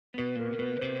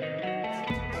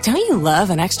Don't you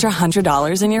love an extra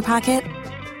 $100 in your pocket?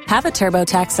 Have a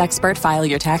TurboTax expert file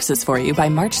your taxes for you by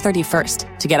March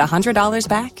 31st to get $100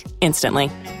 back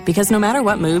instantly. Because no matter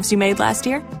what moves you made last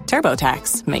year,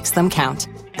 TurboTax makes them count.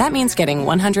 That means getting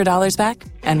 $100 back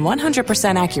and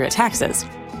 100% accurate taxes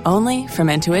only from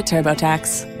Intuit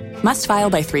TurboTax. Must file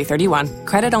by 3/31.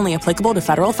 Credit only applicable to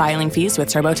federal filing fees with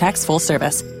TurboTax full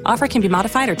service. Offer can be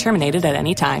modified or terminated at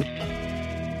any time.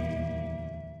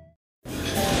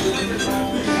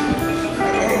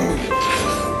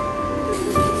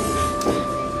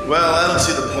 Well, I don't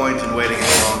see the point in waiting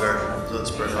any longer, so let's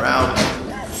bring her out.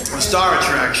 The star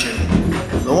attraction,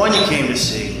 the one you came to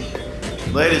see.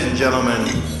 Ladies and gentlemen,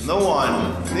 the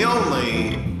one, the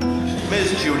only,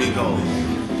 Miss Judy Gold.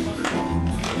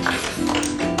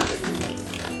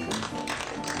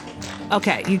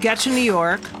 Okay, you get to New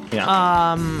York.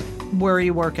 Yeah. Where are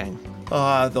you working?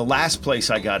 The last place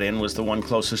I got in was the one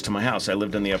closest to my house. I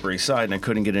lived on the Upper East Side, and I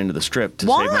couldn't get into the Strip to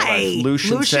Why? save my life.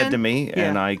 Lucian said to me, Yeah.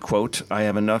 and I quote, "I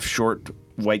have enough short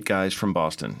white guys from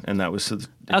Boston," and that was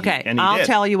Okay, and he I'll did.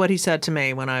 tell you what he said to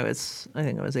me when I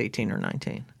think I was 18 or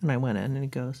 19. And I went in and he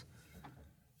goes,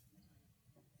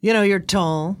 "You know, you're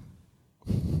tall,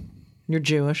 you're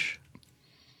Jewish,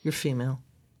 you're female.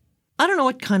 I don't know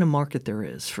what kind of market there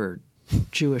is for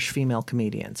Jewish female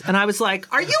comedians." And I was like,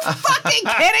 "Are you fucking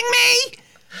kidding me?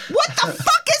 What the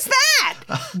fuck is that?"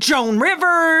 Joan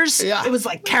Rivers. Yeah. It was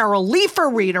like Carol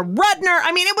Leifer, Rita Rudner.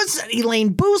 I mean, it was Elaine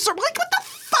Booser. Like, what the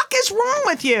fuck is wrong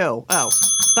with you? Oh.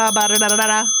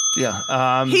 Ba-ba-da-da-da-da.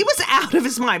 Yeah. He was out of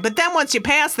his mind. But then once you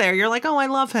pass there, you're like, oh, I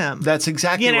love him. That's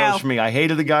exactly You what it know. was for me. I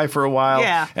hated the guy for a while.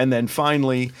 Yeah. And then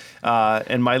finally,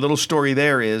 and my little story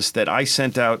there is that I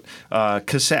sent out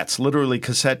cassettes, literally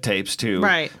cassette tapes to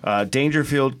Right.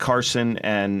 Dangerfield, Carson,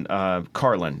 and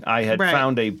Carlin. I had Right.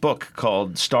 found a book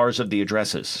called Stars of the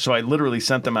Addresses. So I literally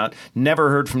sent them out. Never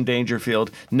heard from Dangerfield,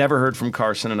 never heard from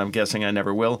Carson, and I'm guessing I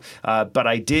never will. But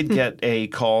I did get a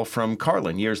call from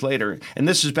Carlin years later. And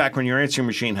this is back when your answering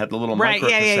machine had the little Right, micro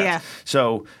yeah, cassettes. yeah.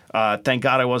 So thank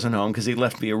God I wasn't home because he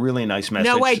left me a really nice message.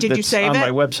 No way, did you that's save on it? my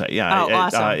website. Yeah, Oh,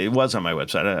 awesome. It was on my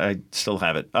website. I still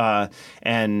have it.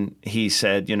 And he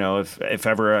said, if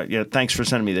ever, thanks for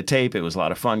sending me the tape. It was a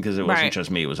lot of fun because it wasn't Right.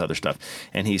 just me; it was other stuff.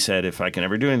 And he said, if I can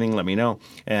ever do anything, let me know.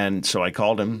 And so I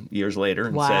called him years later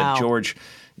and Wow. said, George,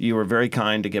 you were very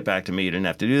kind to get back to me. You didn't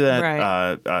have to do that.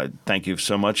 Right. Thank you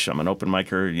so much. I'm an open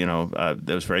micer.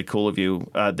 That was very cool of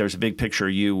you. There's a big picture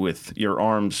of you with your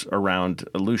arms around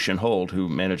Lucian Hold, who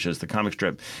manages the comic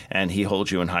strip, and he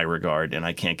holds you in high regard, and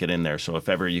I can't get in there. So if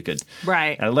ever you could.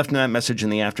 Right. And I left him that message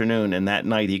in the afternoon, and that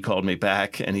night he called me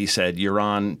back, and he said, you're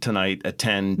on tonight at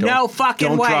 10. No fucking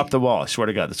Don't way. drop the ball. I swear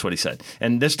to God, that's what he said.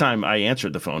 And this time I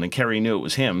answered the phone, and Kerry knew it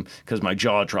was him because my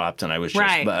jaw dropped, and I was just,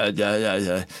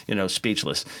 Right.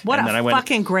 speechless. What and a then I went,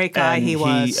 fucking great guy and he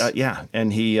was.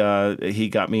 and he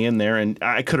got me in there, and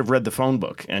I could have read the phone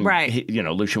book, and Right.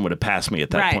 Lucian would have passed me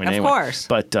at that Right, point of anyway. course.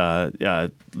 But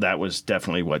that was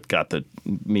definitely what got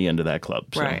me into that club.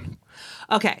 So. Right.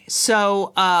 Okay,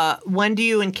 so when do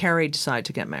you and Carrie decide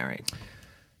to get married?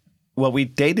 Well, we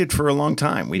dated for a long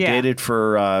time. We Yeah. dated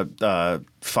for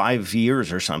 5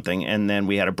 years or something, and then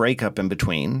we had a breakup in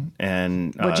between.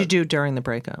 And What'd you do during the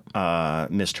breakup?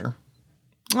 missed her.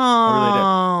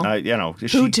 Oh, I really did.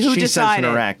 She who says in decided?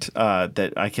 her act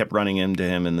that I kept running into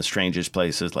him in the strangest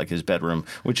places, like his bedroom,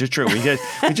 which is true. We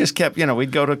just kept,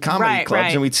 we'd go to comedy Right, clubs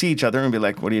right. and we'd see each other and be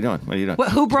like, "What are you doing? What are you doing?"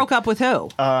 Who broke up with who?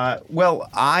 Well,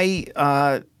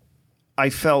 I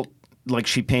felt like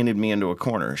she painted me into a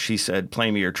corner. She said,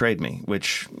 "Play me or trade me,"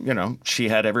 which she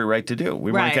had every right to do.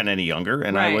 We Right. weren't getting any younger,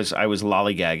 and Right. I was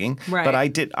lollygagging. Right. But I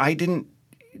didn't.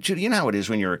 You know how it is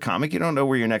when you're a comic. You don't know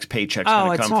where your next paycheck's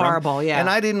going to come it's horrible, from. yeah. And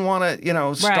I didn't want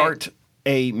to, start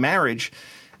a marriage.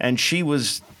 And she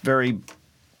was very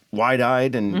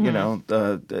wide-eyed, and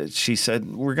she said,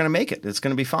 "We're going to make it. It's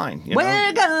going to be fine."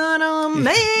 We're gonna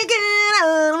make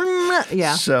it.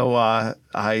 Yeah. So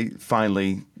I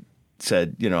finally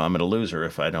said, I'm going to lose her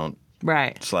if I don't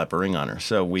Right. slap a ring on her.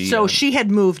 So we. So she had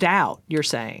moved out, you're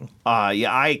saying?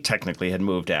 Yeah, I technically had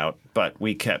moved out, but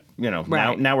we kept,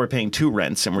 Right. now we're paying 2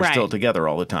 rents and we're Right. still together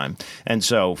all the time. And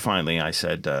so finally I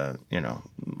said,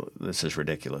 this is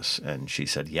ridiculous. And she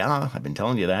said, yeah, I've been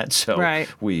telling you that. So Right.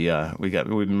 we've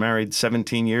been married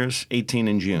 17 years, 18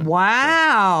 in June.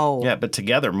 Wow. So, yeah, but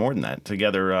together more than that.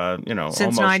 Together, Since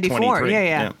almost 94. 23.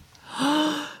 Yeah.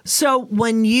 So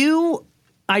when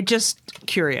I just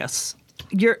curious,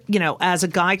 you're, as a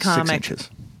guy 6 comic. inches.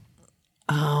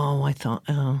 Oh, I thought,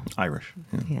 Irish.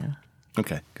 Yeah. yeah.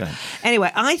 Okay, go ahead.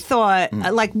 Anyway, I thought,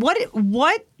 like, what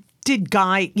did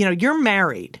guy, you're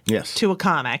married Yes. to a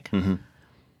comic.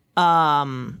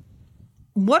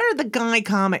 what are the guy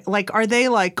comic like? Are they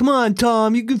like, come on,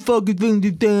 Tom, you can fucking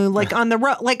like on the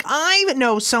road? Like I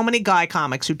know so many guy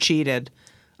comics who cheated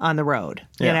on the road.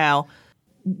 You know,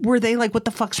 were they like, what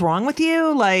the fuck's wrong with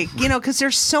you? Like, you know, because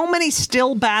there's so many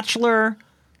still bachelor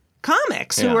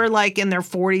comics who are like in their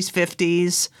 40s,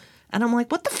 50s. And I'm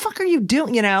like, what the fuck are you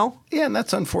doing? You know? Yeah, and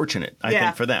that's unfortunate, I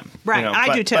think, for them. Right, you know,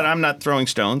 I do too. But I'm not throwing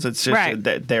stones. It's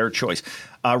just their choice.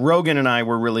 Rogan and I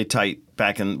were really tight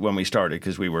back when we started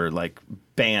because we were like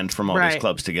banned from all these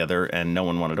clubs together and no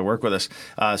one wanted to work with us.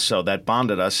 So that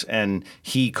bonded us. And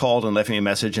he called and left me a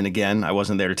message. And again, I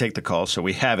wasn't there to take the call, so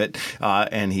we have it.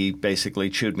 And he basically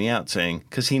chewed me out saying,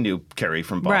 because he knew Kerry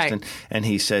from Boston. And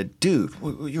he said, dude,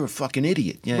 you're a fucking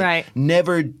idiot. You know,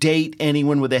 never date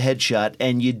anyone with a headshot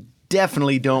and you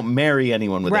definitely don't marry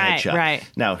anyone with a headshot.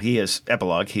 Now, he has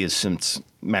since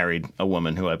married a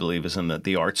woman who I believe is in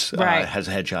the arts, has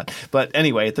a headshot. But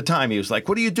anyway, at the time, he was like,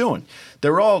 what are you doing?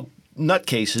 They're all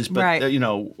nutcases, but you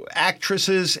know,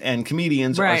 actresses and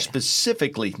comedians are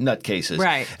specifically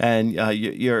nutcases. And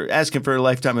you're asking for a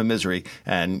lifetime of misery.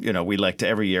 And, you know, we like to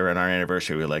every year on our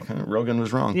anniversary, we're like, Rogan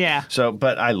was wrong. So,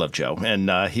 but I love Joe.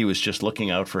 And he was just looking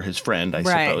out for his friend, I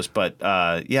suppose. But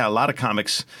yeah, a lot of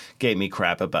comics gave me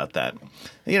crap about that.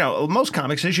 You know, most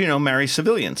comics, as you know, marry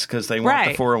civilians because they want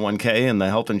the 401k and the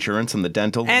health insurance and the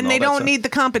dental. And they don't need the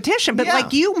competition. But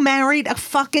like you married a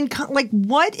fucking, like,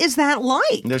 what is that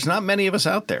like? There's not many of us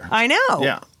out there. I know.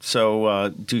 Yeah. So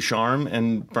Ducharme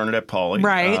and Bernadette Pauly.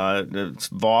 It's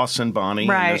Voss and Bonnie. And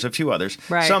there's a few others.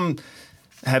 Some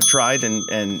have tried and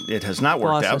it has not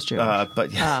worked out.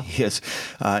 But yeah, he is.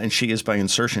 And she is by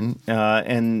insertion.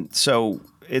 And so...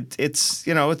 It's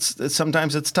you know, it's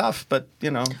sometimes it's tough, but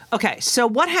you know. Okay, so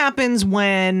what happens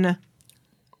when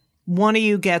one of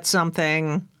you gets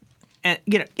something, and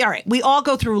you know, all right, we all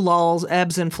go through lulls,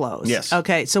 ebbs and flows. Yes.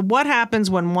 Okay, so what happens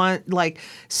when one, like,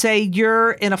 say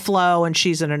you're in a flow and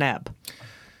she's in an ebb?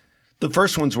 The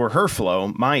first ones were her flow,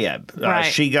 my ebb.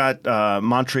 She got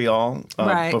Montreal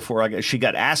before I got. She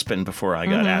got Aspen before I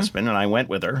got Aspen, and I went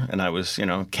with her, and I was, you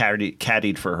know,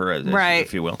 caddied for her,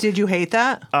 if you will. Did you hate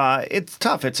that? It's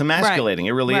tough. It's emasculating.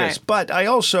 It really is. But I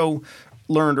also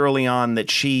learned early on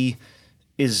that she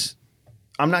is.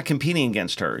 I'm not competing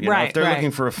against her. You know, if they're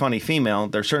looking for a funny female,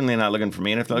 they're certainly not looking for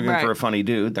me. And if they're looking for a funny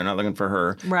dude, they're not looking for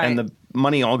her. And the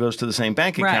money all goes to the same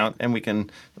bank account, and we can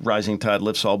rising tide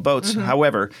lifts all boats.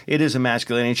 However, it is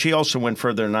emasculating. She also went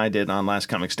further than I did on Last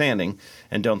Comic Standing,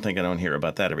 and don't think I don't hear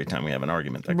about that every time we have an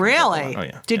argument. Really? Oh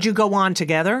yeah. Did you go on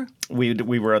together? We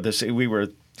were.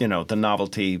 You know, the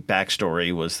novelty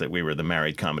backstory was that we were the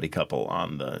married comedy couple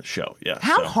on the show. Yeah.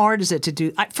 How hard is it to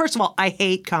do? First of all, I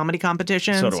hate comedy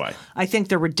competitions. So do I. I think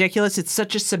they're ridiculous. It's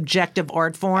such a subjective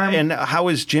art form. And how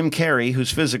is Jim Carrey,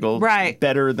 who's physical,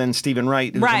 better than Stephen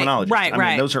Wright, who's a monologist? I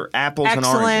mean, those are apples and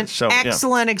oranges. So,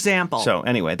 excellent example. So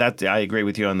anyway, I agree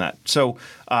with you on that. So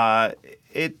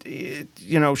it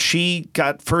you know, she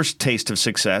got first taste of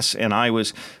success, and I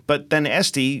was, but then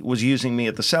Esty was using me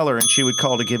at the cellar, and she would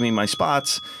call to give me my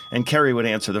spots, and Kerry would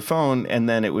answer the phone, and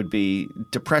then it would be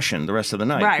depression the rest of the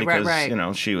night because you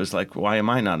know, she was like, why am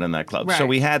I not in that club? So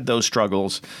we had those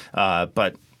struggles,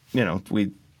 but you know,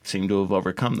 we seem to have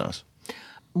overcome those.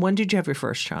 When did you have your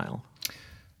first child?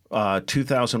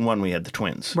 2001, we had the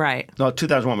twins. No,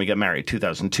 2001 we got married.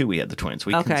 2002 we had the twins.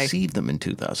 We conceived them in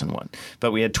 2001,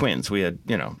 but we had twins. We had,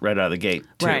 you know, right out of the gate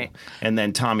too. And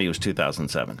then Tommy was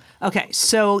 2007. Okay,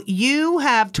 so you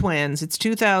have twins. It's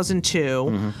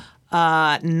 2002.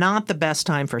 Not the best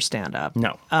time for stand-up.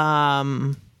 No.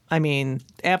 I mean,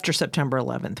 after September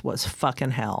 11th was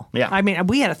fucking hell. Yeah. I mean,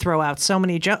 we had to throw out so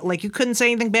many jokes. Like, you couldn't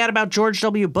say anything bad about George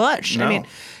W. Bush. No. I mean,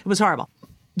 it was horrible.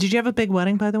 Did you have a big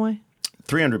wedding, by the way?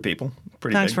 300 people.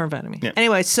 Pretty Thanks big. for inviting me. Yeah.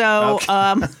 Anyway, so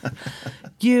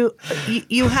you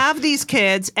have these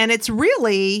kids, and it's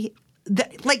really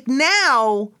like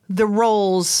now the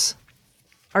roles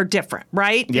are different,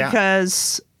 right? Yeah.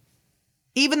 Because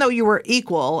even though you were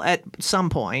equal at some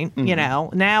point, you know,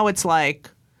 now it's like,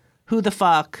 who the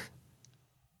fuck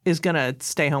is gonna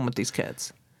stay home with these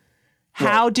kids?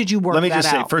 How did you work that out? Let me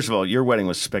just say, first of all, your wedding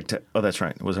was spectacular. Oh, that's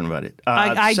right. I wasn't invited.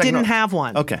 I didn't have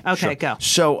one. Okay. Okay, go.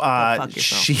 So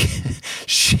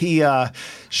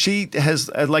she has,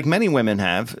 like many women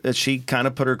have, she kind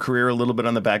of put her career a little bit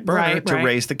on the back burner to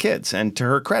raise the kids, and to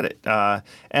her credit.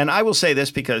 And I will say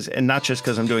this because, and not just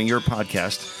because I'm doing your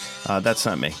podcast, that's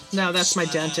not me. No, that's my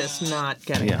dentist not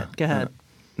getting it. Go ahead.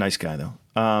 Nice guy, though.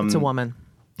 It's a woman.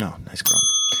 No, nice girl.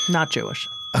 Not Jewish.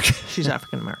 Okay. She's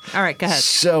African American. All right, go ahead.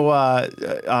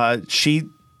 So she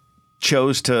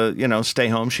chose to, stay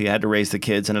home. She had to raise the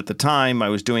kids. And at the time, I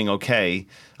was doing okay.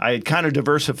 I had kind of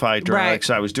diversified drugs.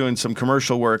 I was doing some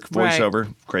commercial work,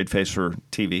 voiceover, great face for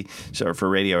TV, so for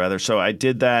radio rather. So I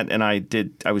did that, and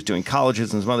I was doing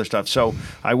colleges and some other stuff. So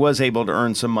I was able to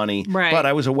earn some money, but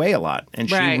I was away a lot. And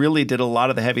she really did a lot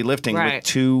of the heavy lifting with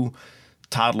 2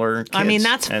 toddler kids. I mean,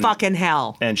 that's fucking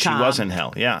hell. And she Tom. was in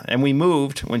hell, yeah. And we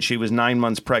moved when she was 9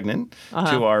 months pregnant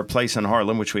to our place in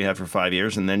Harlem, which we had for 5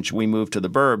 years. And then we moved to the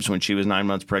burbs when she was 9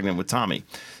 months pregnant with Tommy.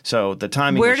 So the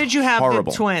timing was horrible. Where did you have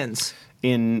the twins?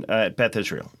 In Beth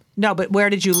Israel. No, but where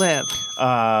did you live?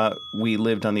 We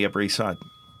lived on the Upper East Side.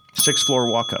 6th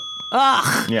floor walk up.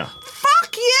 Ugh. Yeah.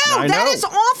 Fuck you. That is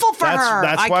awful for her.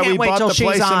 That's why we bought the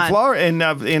place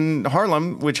in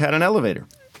Harlem, which had an elevator.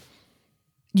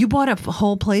 You bought a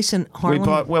whole place in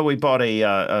Harlem? We bought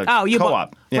a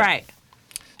co-op. Right.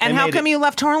 And how come you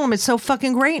left Harlem? It's so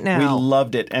fucking great now. We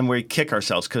loved it, and we kick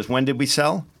ourselves, because when did we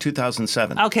sell?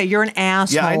 2007. Okay, you're an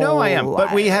asshole. Yeah, I know I am,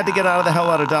 but we had to get out of the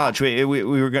hell out of Dodge. We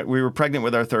were pregnant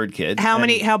with our 3rd kid.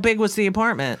 How big was the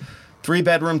apartment?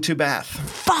 3-bedroom, 2-bath.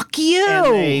 Fuck you.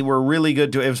 And they were really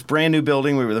good to it. Was a brand new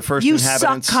building. We were the first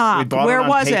inhabitants. Suck cock. We bought Where it on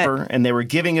was paper, it? And they were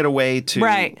giving it away to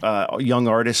young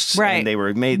artists. Right. And they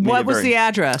were made What was the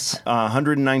address?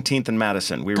 119th and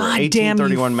Madison. We were God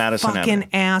 1831 damn, Madison fucking Avenue.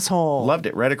 asshole. Loved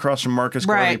it. Right across from Marcus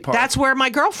Garvey Park. That's where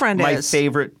my girlfriend is. My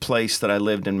favorite place that I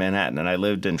lived in Manhattan. And I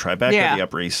lived in Tribeca, the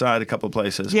Upper East Side, a couple of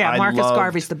places. Yeah, Marcus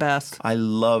Garvey's the best. I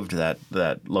loved that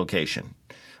location.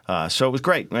 So it was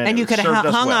great. And you could have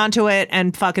hung on to it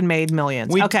and fucking made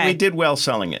millions. We did well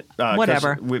selling it.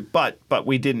 Whatever. But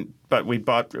we didn't. But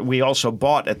we also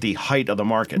bought at the height of the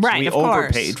market. Right, so we of course.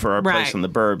 overpaid for our place in the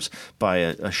burbs by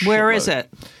a shitload. Where is it?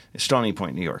 Stony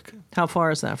Point, New York. How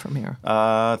far is that from here?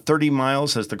 30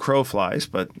 miles as the crow flies,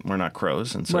 but we're not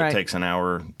crows, and so it takes an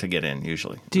hour to get in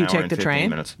usually. Do you take and the 15 train?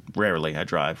 Minutes. Rarely. I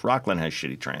drive. Rockland has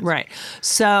shitty trains. Right.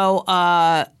 So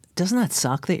doesn't that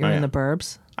suck that you're in the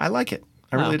burbs? I like it.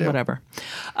 I really do. Whatever.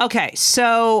 Okay,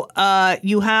 so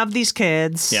you have these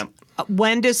kids. Yep.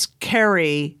 When does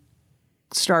Carrie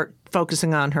start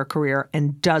focusing on her career,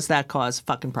 and does that cause a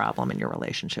fucking problem in your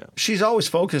relationship? She's always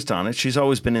focused on it. She's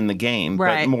always been in the game,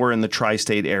 but more in the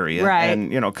tri-state area. Right.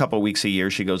 And, a couple of weeks a year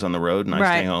she goes on the road and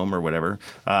I stay home or whatever.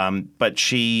 But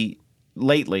she...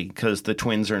 Lately, because the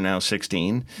twins are now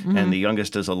 16 and the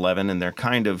youngest is 11, and they're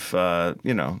kind of,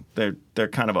 they're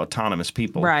kind of autonomous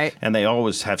people, right? And they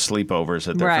always have sleepovers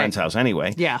at their friend's house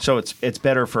anyway. Yeah. So it's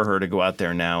better for her to go out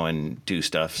there now and do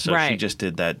stuff. So she just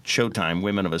did that Showtime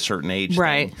Women of a Certain Age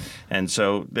thing. And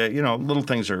so little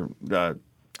things are.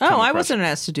 I wasn't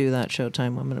asked to do that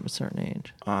Showtime Women of a Certain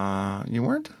Age. You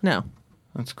weren't? No.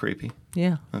 That's creepy.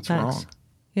 Yeah. That's wrong.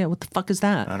 Yeah. What the fuck is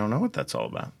that? I don't know what that's all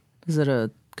about. Is it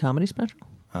a comedy special?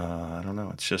 I don't know.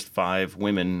 It's just 5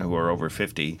 women who are over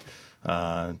 50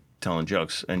 telling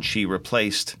jokes. And she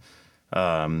replaced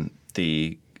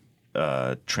the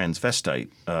transvestite.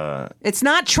 It's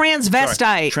not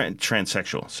transvestite.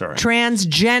 Transsexual, sorry.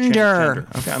 Transgender.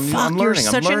 Okay, I'm Fuck, learning. you're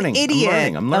such an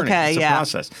idiot. I'm learning. Okay, it's a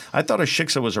process. I thought a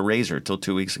shiksa was a razor till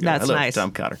 2 weeks ago. That's Hello, nice.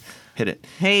 Tom Cotter. Hit it.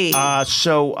 Hey.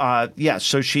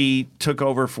 So she took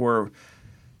over for...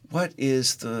 What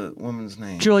is the woman's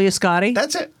name? Julia Scotti?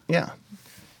 That's it. Yeah.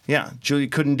 Yeah. Julia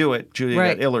couldn't do it. Julia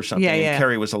got ill or something. And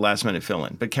Carrie was the last minute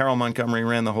fill-in. But Carol Montgomery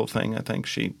ran the whole thing, I think.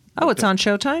 It's on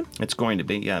Showtime? It's going to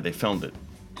be. Yeah, they filmed it.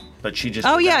 But she just...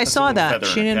 I saw that.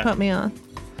 She didn't put me on.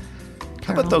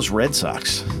 How about those Red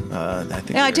Sox?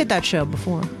 I did that show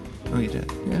before. Oh, you did?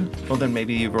 Yeah. Well, then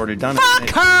maybe you've already done Fuck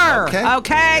it. Fuck her!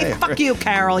 Okay. Fuck you,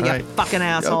 Carol, you fucking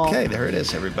asshole. Okay, there it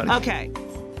is, everybody. Okay.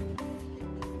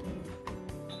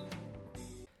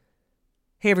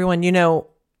 Hey, everyone,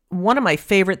 one of my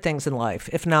favorite things in life,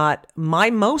 if not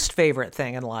my most favorite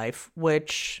thing in life,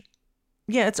 which,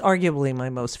 it's arguably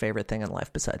my most favorite thing in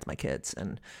life besides my kids,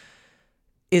 and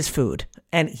is food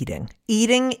and eating.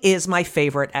 Eating is my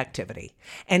favorite activity,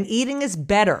 and eating is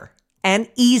better and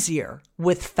easier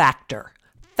with Factor.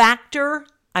 Factor,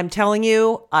 I'm telling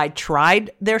you, I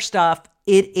tried their stuff.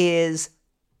 It is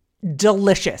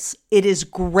delicious. It is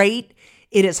great.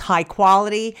 It is high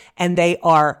quality, and they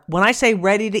are, when I say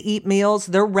ready to eat meals,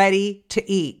 they're ready to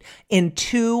eat in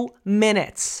 2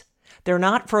 minutes. They're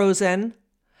not frozen.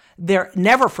 They're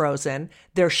never frozen.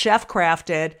 They're chef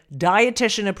crafted,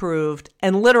 dietitian approved,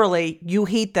 and literally you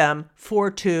heat them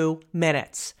for 2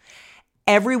 minutes.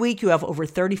 Every week you have over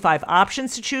 35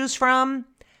 options to choose from.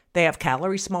 They have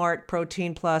Calorie Smart,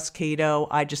 Protein Plus, Keto.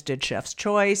 I just did Chef's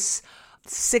Choice.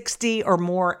 60 or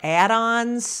more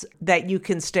add-ons that you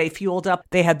can stay fueled up.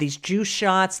 They had these juice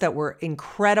shots that were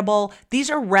incredible.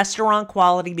 These are restaurant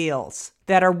quality meals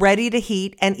that are ready to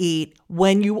heat and eat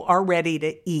when you are ready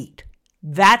to eat.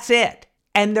 That's it.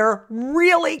 And they're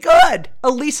really good.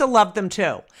 Elisa loved them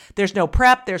too. There's no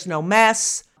prep. There's no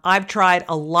mess. I've tried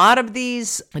a lot of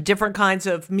these different kinds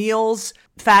of meals.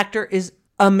 Factor is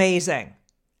amazing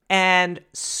and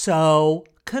so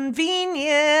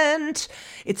convenient.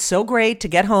 It's so great to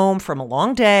get home from a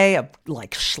long day of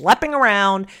like schlepping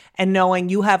around and knowing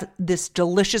you have this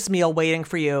delicious meal waiting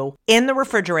for you in the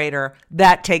refrigerator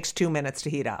that takes 2 minutes to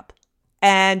heat up.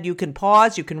 And you can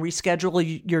pause, you can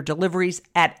reschedule your deliveries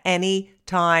at any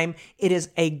time. It is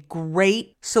a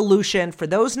great solution for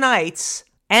those nights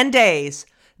and days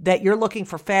that you're looking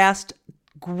for fast,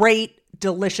 great,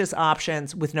 delicious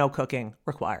options with no cooking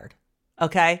required.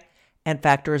 Okay? And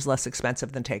Factor is less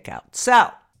expensive than takeout. So,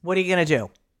 what are you going to do?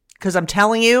 Because I'm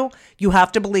telling you, you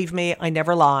have to believe me. I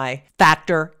never lie.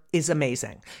 Factor is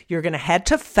amazing. You're going to head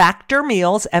to Factor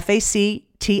Meals,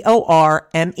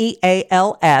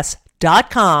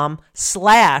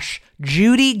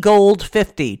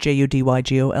 FactorMeals.com/JudyGold50,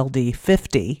 JudyGold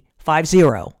 50,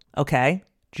 okay?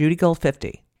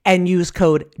 JudyGold50. And use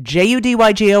code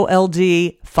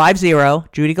JudyGold50,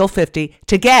 JudyGold50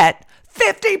 to get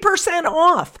 50%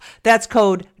 off. That's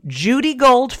code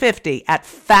JudyGold50 at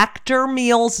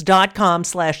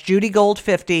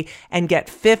factormeals.com/JudyGold50 and get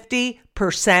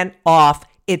 50% off.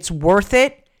 It's worth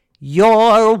it.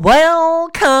 You're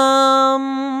welcome.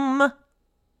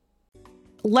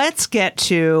 Let's get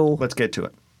to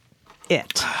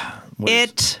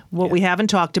it. What we haven't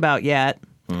talked about yet.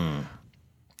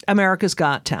 America's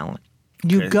Got Talent.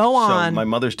 You go on. So my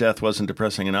mother's death wasn't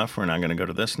depressing enough. We're not going to go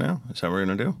to this now? Is that what we're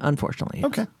going to do? Unfortunately.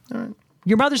 Okay. All right.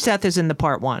 Your mother's death is in the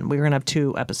part 1. We're going to have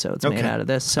 2 episodes made out of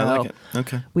this. So I like it.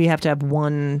 Okay. We have to have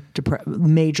one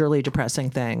majorly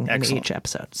depressing thing in each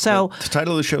episode. So the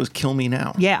title of the show is Kill Me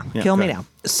Now. Yeah, Kill Me Now.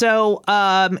 So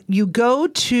you go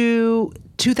to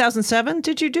 2007.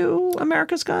 Did you do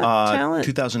America's Got Talent?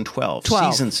 2012.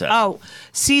 12. Season 7. Oh,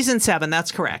 season 7.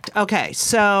 That's correct. Okay.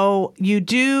 So you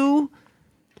do,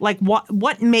 like,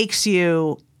 what makes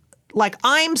you, like,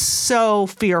 I'm so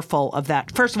fearful of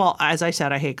that. First of all, as I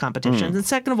said, I hate competitions. And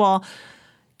second of all,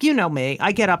 you know me.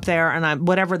 I get up there and I'm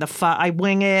whatever I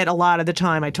wing it a lot of the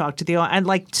time. I talk to the and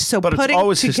like so. But putting it's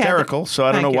always together, hysterical. So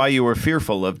I don't know why you were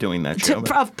fearful of doing that show.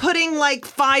 Of putting like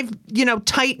 5,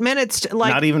 tight minutes.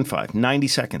 Not even 5. 90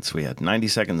 seconds. We had 90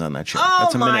 seconds on that show. Oh,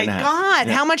 that's a minute and a half. God!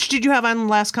 Yeah. How much did you have on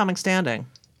Last Comic Standing?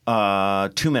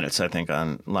 2 minutes, I think,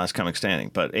 on Last Comic Standing.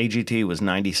 But AGT was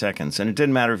 90 seconds. And it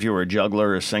didn't matter if you were a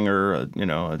juggler, a singer,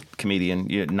 a comedian.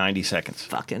 You had 90 seconds.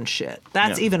 Fucking shit.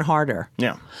 That's even harder.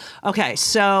 Yeah. Okay,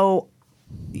 so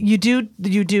you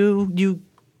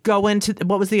go into,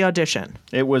 what was the audition?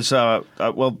 It was,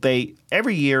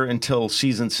 every year until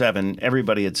season 7,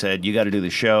 everybody had said, you got to do the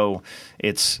show.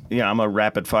 It's, I'm a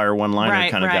rapid fire one-liner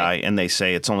kind of guy. And they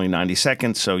say it's only 90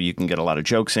 seconds, so you can get a lot of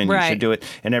jokes in. You should do it.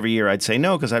 And every year I'd say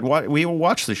no, because we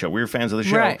watched the show. We were fans of the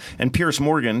show. Right. And Pierce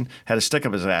Morgan had a stick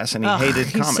up his ass, and he hated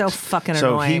comics. He's so fucking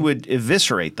annoying. So he would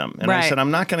eviscerate them. And I said,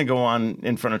 I'm not going to go on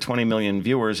in front of 20 million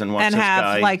viewers and watch this guy and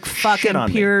have, like, fucking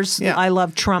Pierce, I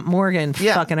love Trump Morgan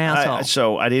fucking asshole.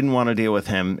 So I didn't want to deal with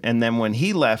him. And then when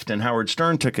he left and Howard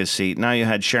Stern took his seat, now you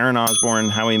had Sharon Osbourne,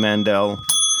 Howie Mandel,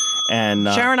 and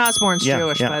Sharon Osbourne's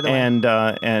Jewish, by the way, and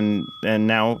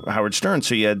now Howard Stern.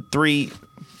 So you had 3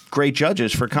 great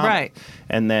judges for comedy, right?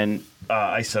 And then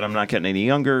I said, I'm not getting any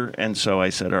younger, and so I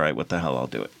said, all right, what the hell, I'll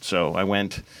do it. So I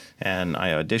went and I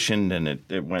auditioned, and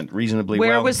it went reasonably well.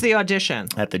 Where was the audition?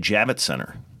 At the Javits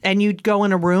Center. And you'd go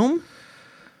in a room?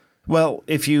 Well,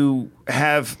 if you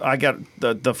have, I got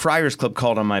the Friars Club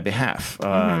called on my behalf.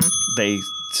 They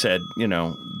said,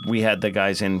 we had the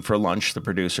guys in for lunch, the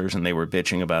producers, and they were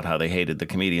bitching about how they hated the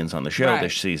comedians on the show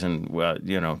this season. Well,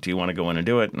 do you want to go in and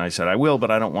do it? And I said, I will, but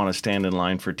I don't want to stand in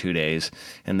line for 2 days.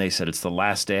 And they said, it's the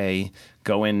last day.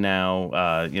 Go in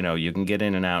now. You can get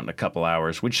in and out in a couple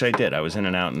hours, which I did. I was in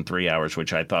and out in 3 hours,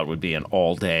 which I thought would be an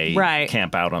all-day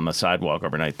camp out on the sidewalk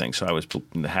overnight thing. So I was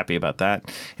happy about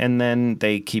that. And then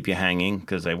they keep you hanging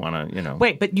because they want to,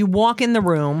 Wait, but you walk in the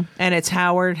room and it's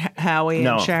Howard, Howie,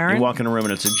 and Sharon? No, you walk in a room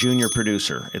and it's a junior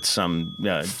producer. It's some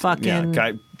fucking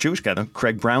guy, Jewish guy, though,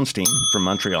 Craig Brownstein from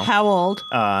Montreal. How old?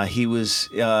 He was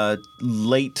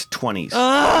late 20s.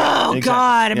 Oh, exactly.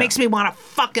 God. It makes me want to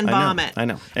fucking vomit. I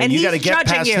know. And you got to get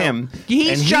past him.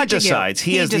 He's judging decides.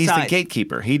 you. He's the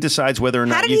gatekeeper. He decides whether or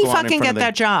not you go on in front of How did he fucking get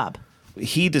that job?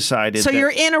 He decided. So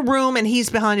you're in a room and he's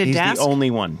behind a desk? He's the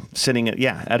only one sitting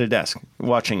at a desk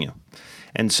watching you.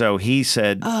 And so he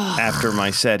said, after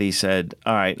my set, he said,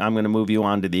 all right, I'm going to move you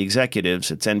on to the executives.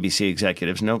 It's NBC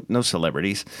executives, no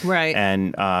celebrities. Right.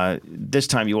 And this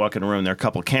time you walk in a room, there are a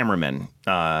couple cameramen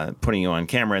putting you on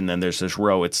camera, and then there's this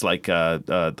row. It's like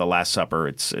the Last Supper.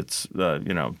 It's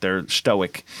they're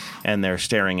stoic, and they're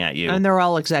staring at you. And they're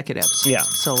all executives. Yeah.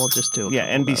 So we'll just do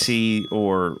NBC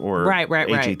or Right.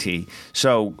 AGT.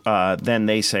 So then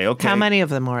they say, okay. How many of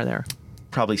them are there?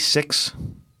 Probably 6.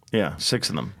 Yeah, 6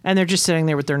 of them. And they're just sitting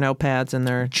there with their notepads and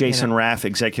their Jason Raff,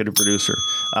 executive producer,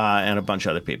 and a bunch of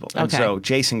other people. And so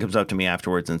Jason comes up to me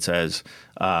afterwards and says,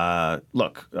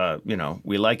 look,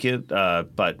 we like you,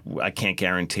 but I can't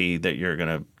guarantee that you're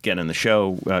going to get in the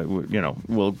show.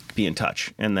 We'll be in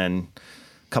touch. And then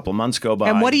a couple months go by.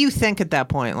 And what do you think at that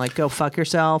point? Like, go fuck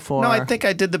yourself? Or... No, I think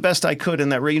I did the best I could in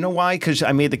that. You know why? Because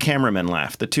I made the cameramen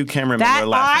laugh. The 2 cameramen were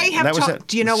laughing.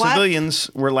 Do you know what? Civilians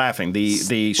were laughing.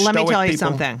 The Let me tell you people,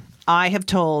 something. I have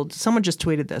told, someone just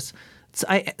tweeted this.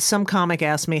 Some comic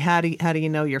asked me, how do you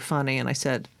know you're funny? And I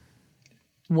said,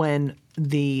 when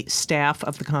the staff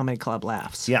of the comedy club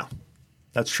laughs. Yeah,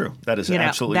 that's true. That is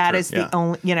absolutely true. That is the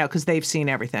only, because they've seen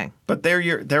everything. But they're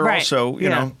right. also,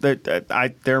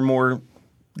 they're more.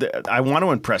 I want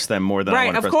to impress them more than I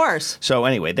want to impress. Right, of course. So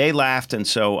anyway, they laughed, and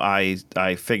so I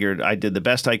figured I did the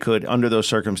best I could under those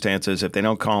circumstances. If they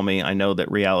don't call me, I know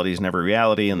that reality is never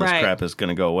reality, and this crap is going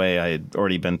to go away. I had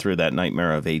already been through that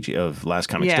nightmare of Last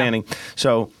Comic Standing.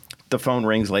 So the phone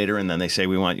rings later, and then they say,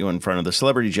 we want you in front of the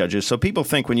celebrity judges. So people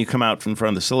think when you come out in front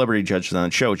of the celebrity judges on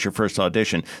the show, it's your first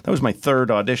audition. That was my 3rd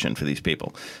audition for these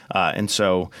people. And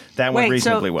so that went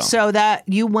reasonably well. So that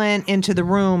you went into the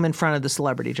room in front of the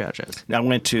celebrity judges. I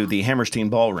went to the Hammerstein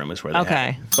Ballroom is where they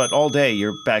had it. But all day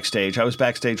you're backstage. I was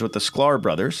backstage with the Sklar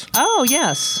brothers. Oh,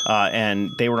 yes.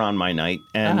 And they were on my night.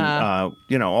 And,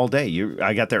 all day.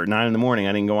 I got there at 9 in the morning.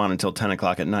 I didn't go on until 10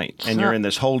 o'clock at night. And you're in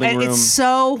this holding room. It's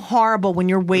so horrible when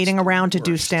you're waiting around to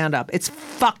do stand-up. It's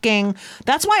fucking...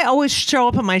 That's why I always show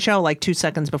up at my show like 2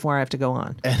 seconds before I have to go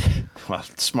on. Well,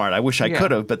 smart. I wish I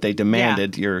could have, but they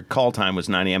demanded your call time was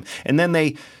 9 a.m. And then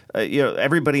they...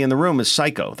 everybody in the room is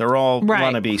psycho. They're all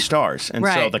wannabe stars. And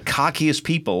so the cockiest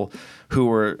people who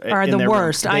were are the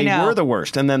worst. They were the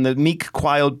worst. And then the meek,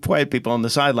 quiet people on the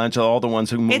sidelines are all the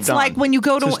ones who moved on. It's like when you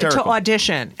go to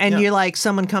audition and you're like,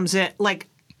 someone comes in, like...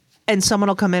 And someone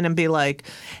will come in and be like,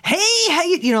 hey, how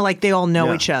you, like they all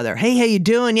know each other. Hey, how you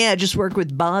doing? Yeah, just work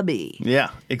with Bobby. Yeah,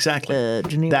 exactly.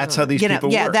 That's how these people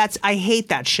work. Yeah, I hate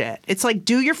that shit. It's like,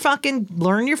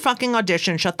 learn your fucking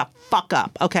audition, shut the fuck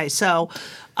up. Okay, so...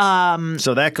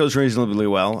 So that goes reasonably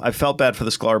well. I felt bad for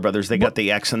the Sklar brothers. They got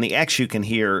the X, and the X you can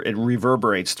hear, it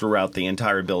reverberates throughout the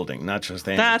entire building, not just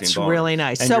the That's ballroom. really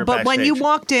nice. And So, but backstage. when you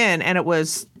walked in and it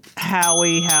was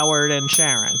Howie, Howard, and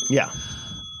Sharon. Yeah.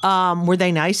 Were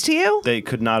they nice to you? They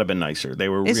could not have been nicer. They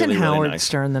were Isn't really, Howard really nice.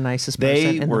 Stern the nicest person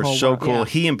They in the were whole so world? cool. Yeah.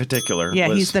 He in particular. Yeah,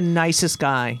 he's the nicest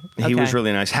guy. He was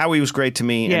really nice. Howie was great to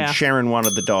me, and Sharon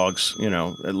wanted the dogs,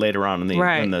 later on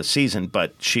in the season,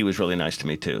 but she was really nice to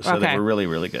me too. So they were really,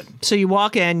 really good. So you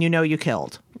walk in, you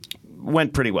killed.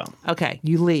 Went pretty well. Okay,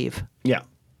 you leave. Yeah.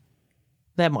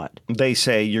 Then what? They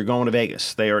say you're going to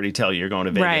Vegas. They already tell you you're going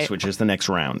to Vegas, which is the next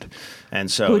round.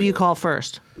 And so who do you call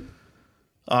first?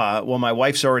 Well, my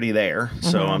wife's already there,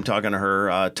 so I'm talking to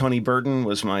her. Tony Burton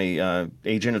was my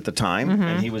agent at the time,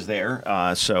 and he was there.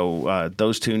 So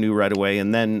those two knew right away.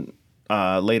 And then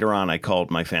later on, I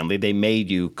called my family. They made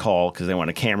you call because they want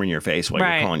a camera in your face while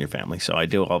you're calling your family. So I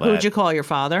do all that. Who'd you call, your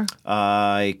father?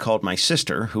 I called my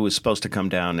sister, who was supposed to come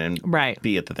down and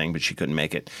be at the thing, but she couldn't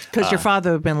make it. Because your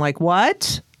father would have been like,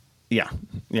 what? Yeah.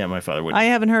 Yeah, my father would. I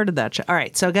haven't heard of that. All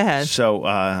right, so go ahead.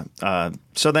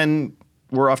 So then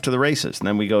we're off to the races, and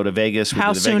then we go to Vegas.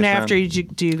 How soon after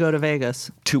do you go to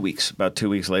Vegas? 2 weeks. About 2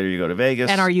 weeks later, you go to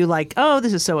Vegas. And are you like, oh,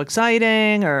 this is so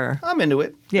exciting, or? I'm into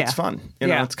it. Yeah. It's fun.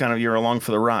 It's kind of, you're along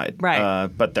for the ride. Right.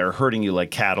 But they're hurting you like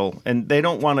cattle, and they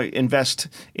don't want to invest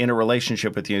in a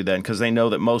relationship with you then because they know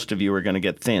that most of you are going to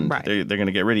get thinned. Right. They're going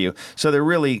to get rid of you. So they're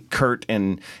really curt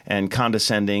and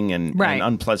condescending and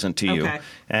unpleasant to you. Okay.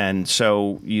 And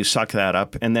so you suck that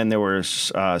up. And then there were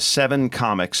 7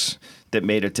 comics that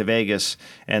made it to Vegas,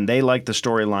 and they liked the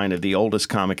storyline of the oldest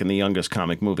comic and the youngest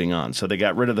comic moving on. So they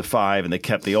got rid of the 5, and they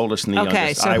kept the oldest and the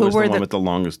youngest. So I who was were the one with the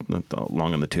longest,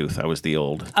 long in the tooth. I was the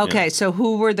old. Okay, so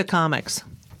who were the comics?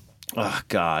 Oh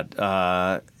God,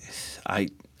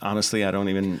 honestly, I don't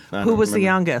Who was the remember.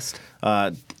 youngest?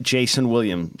 Jason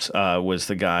Williams was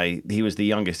the guy. He was the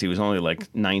youngest. He was only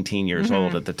like 19 years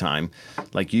old at the time,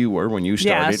 like you were when you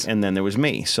started. Yes. And then there was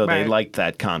me. So they Right. liked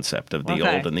that concept of the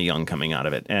Okay. old and the young coming out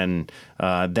of it. And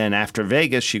then after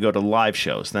Vegas, you go to live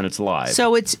shows. Then it's live.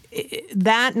 So it's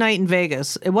that night in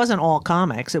Vegas. It wasn't all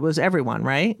comics. It was everyone,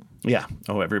 right? yeah.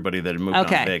 Oh, everybody that had moved on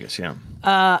Okay. to Vegas.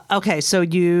 Yeah. Okay, so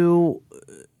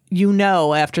you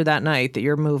know after that night that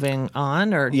you're moving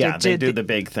on, or Yeah, they do the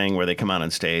big thing where they come out on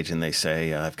stage and they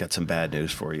say, "I've got some bad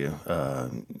news for you.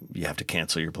 You have to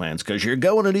cancel your plans because you're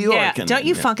going to New York." Yeah, And, don't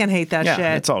you fucking hate that yeah, shit?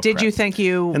 it's all Did crap. you think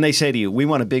you? And they say to you, "We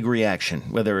want a big reaction,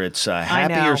 whether it's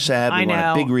happy I know, or sad. We I know.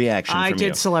 want a big reaction I from did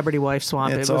you." Celebrity Wife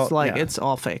Swap. It's It was all- like yeah. it's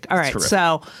all fake. All right, terrific.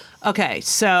 so okay,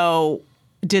 so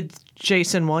did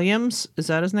Jason Williams? Is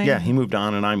that his name? Yeah, he moved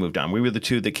on and I moved on. We were the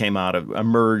two that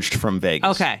emerged from Vegas.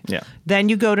 Okay. Yeah. Then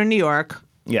you go to New York.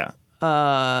 Yeah.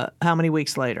 How many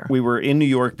weeks later? We were in New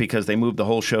York because they moved the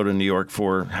whole show to New York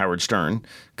for Howard Stern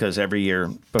because every year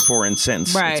before and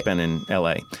since Right. it's been in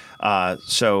L.A.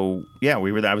 So yeah,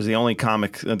 we were. I was the only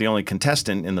the only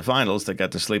contestant in the finals that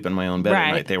got to sleep in my own bed Right.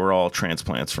 at night. They were all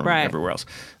transplants from Right. everywhere else.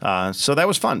 So that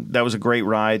was fun. That was a great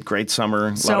ride, great summer,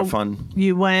 a lot of fun.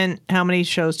 You went. How many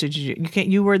shows did you do?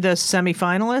 You were the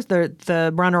semifinalist,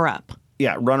 the runner-up.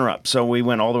 Yeah, runner up. So we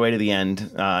went all the way to the end,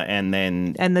 and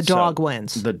then And the dog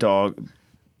wins. The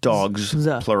dogs,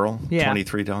 Z. plural, Yeah.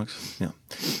 23 dogs.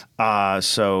 Yeah.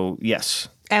 So yes,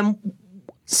 And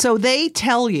so they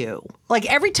tell you, like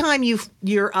every time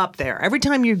you're up there, every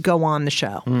time you go on the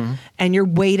show, Mm-hmm. and you're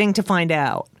waiting to find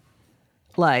out,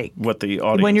 like what the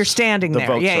audience when you're standing the there,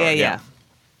 votes are, yeah.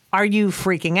 Are you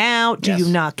freaking out? Do Yes. you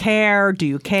not care? Do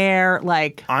you care?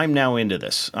 Like, I'm now into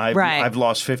this. Right. I've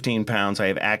lost 15 pounds. I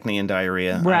have acne and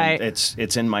diarrhea. Right.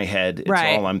 It's in my head. It's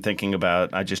Right. all I'm thinking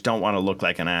about. I just don't want to look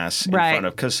like an ass in Right. front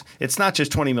of, because it's not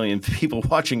just 20 million people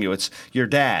watching you. It's your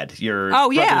dad, your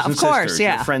Oh, yeah, brothers and of course, sisters,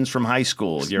 yeah. your friends from high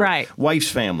school, your Right. wife's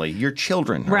family, your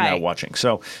children are now Right. watching.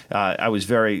 So it was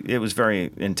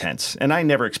very intense. And I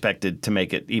never expected to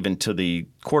make it even to the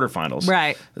quarterfinals.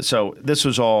 Right. So this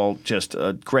was all just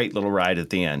a great little ride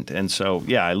at the end. And so,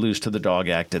 yeah, I lose to the dog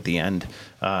act at the end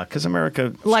because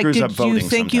America like, screws up did voting you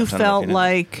think you sometimes. I don't know felt if know.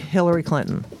 like Hillary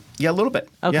Clinton? Yeah, a little bit.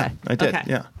 Okay. Yeah, I did. Okay.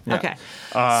 Yeah. Okay.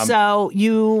 So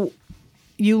you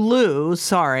lose.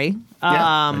 Sorry.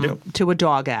 I do. To a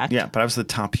dog act. Yeah, but I was the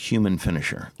top human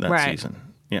finisher that Right. season.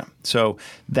 Yeah. So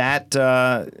that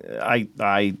I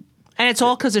And it's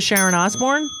all because of Sharon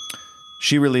Osbourne.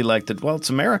 she really liked it. Well, it's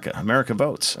America. America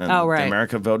votes. And Oh, right.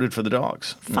 America voted for the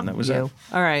dogs. And that was you. it.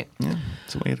 All right. Yeah,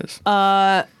 that's the way it is.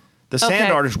 The Sand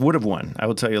okay. Artist would have won. I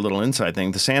will tell you a little inside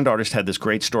thing. The Sand Artist had this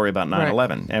great story about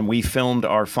 9/11, and we filmed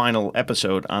our final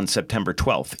episode on September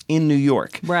 12th in New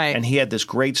York. Right. And he had this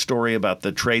great story about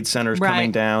the trade centers Right.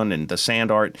 coming down and the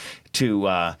sand art to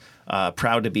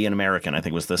Proud to Be an American, I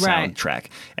think was the Right. soundtrack.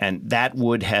 And that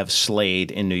would have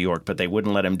slayed in New York, but they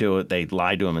wouldn't let him do it. They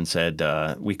lied to him and said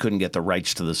we couldn't get the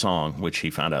rights to the song, which he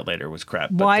found out later was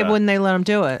crap. Why wouldn't they let him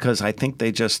do it? Because I think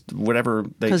they just, whatever.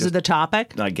 Because of the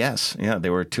topic? I guess. Yeah, they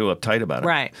were too uptight about it.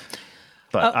 Right.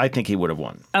 But I think he would have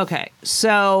won. Okay.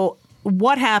 So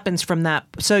what happens from that?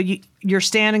 So you're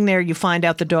standing there, you find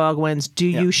out the dog wins. Do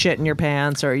you shit in your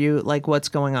pants, or are you like, what's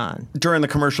going on? During the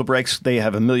commercial breaks, they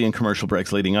have a million commercial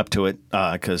breaks leading up to it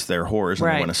because they're whores and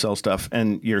Right. they want to sell stuff.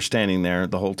 And you're standing there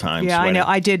the whole time. Yeah, sweating. I know.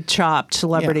 I did Chopped,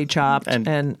 Celebrity Yeah. Chopped, And-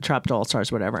 and Chopped All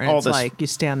Stars, whatever. And All it's this like you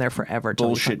stand there forever. till you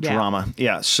Bullshit find- yeah. drama.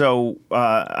 Yeah. So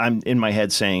I'm in my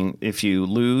head saying, if you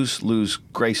lose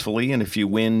gracefully, and if you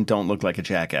win, don't look like a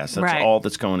jackass. That's Right. all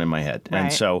that's going in my head. And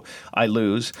Right. so I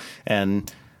lose,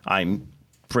 and I'm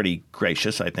pretty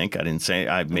gracious, I think. I didn't say,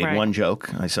 I made Right. one joke.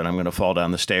 I said, I'm going to fall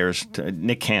down the stairs.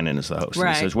 Nick Cannon is the host. And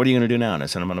Right. he says, what are you going to do now? And I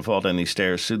said, I'm going to fall down these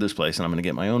stairs, sue this place, and I'm going to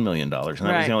get my own $1 million. And that was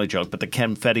Right. the only joke. But the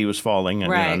confetti was falling, and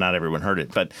Right. not everyone heard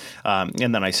it. But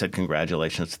and then I said,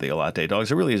 congratulations to the Elate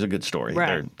dogs. It really is a good story. Right.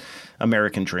 They're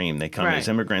American dream. They come Right. as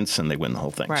immigrants, and they win the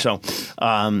whole thing. Right. So,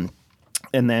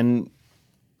 and then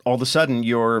all of a sudden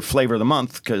you're flavor of the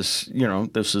month because,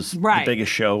 this is Right. the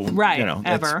biggest show, Right, it's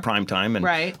ever. prime time and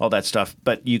Right. all that stuff.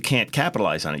 But you can't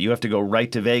capitalize on it. You have to go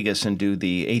right to Vegas and do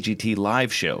the AGT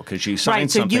live show because you signed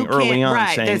Right, so something you early can't- on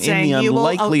right, they're saying, in saying the you will-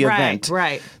 unlikely right, event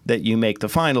right. that you make the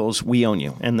finals, we own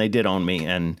you. And they did own me.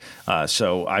 And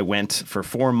so I went for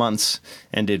 4 months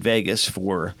and did Vegas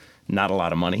for not a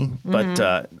lot of money, but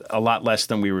Mm-hmm. a lot less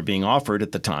than we were being offered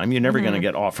at the time. You're never going to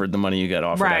get offered the money you get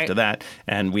offered Right. after that.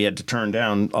 And we had to turn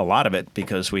down a lot of it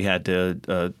because we had to,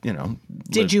 Did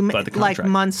live you, by the like contract.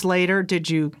 months later, did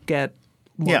you get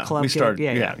more Yeah, club we gig? started.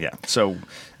 Yeah. So,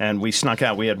 and we snuck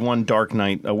out. We had one dark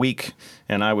night a week,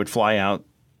 and I would fly out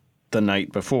the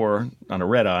night before on a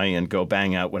red eye and go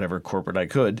bang out whatever corporate I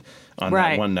could on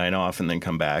Right. that one night off and then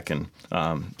come back. And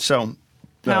so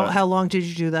How long did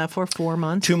you do that for? 4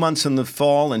 months? 2 months in the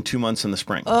fall and 2 months in the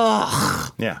spring.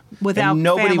 Ugh. Yeah. Without and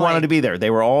nobody family. wanted to be there. They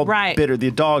were all Right. bitter.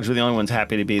 The dogs were the only ones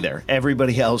happy to be there.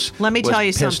 Everybody else Let me was tell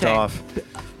you pissed something. off.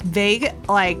 Vegas,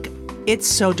 it's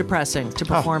so depressing to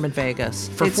perform in Vegas.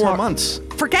 For It's 4 hard. months.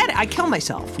 Forget it. I kill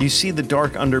myself. You see the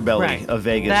dark underbelly Right. of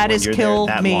Vegas That when is you're kill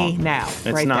there that me long. now, It's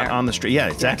right not there. on the street. Yeah,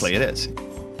 exactly. Yes. It is.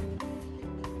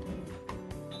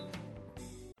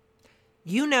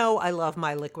 You know I love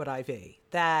my Liquid IV,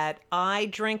 that I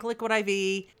drink Liquid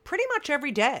IV pretty much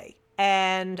every day.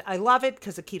 And I love it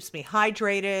because it keeps me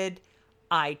hydrated.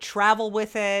 I travel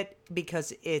with it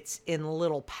because it's in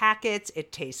little packets.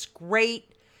 It tastes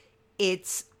great.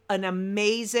 It's an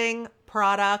amazing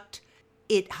product.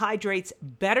 It hydrates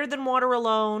better than water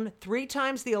alone, 3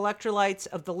 times the electrolytes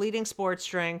of the leading sports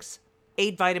drinks,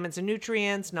 8 vitamins and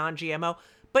nutrients, non-GMO.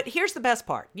 But here's the best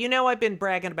part. You know I've been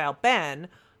bragging about Ben,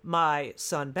 my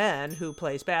son Ben, who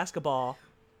plays basketball.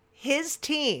 His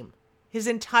team, his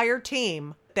entire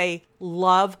team, they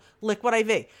love Liquid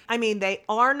IV. I mean, they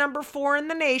are number 4 in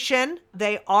the nation.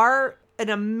 They are an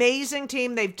amazing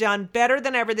team. They've done better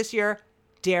than ever this year.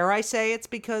 Dare I say it's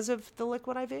because of the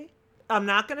Liquid IV? I'm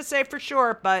not going to say for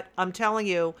sure, but I'm telling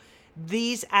you,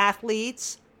 these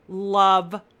athletes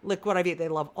love Liquid IV. They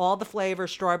love all the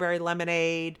flavors, strawberry,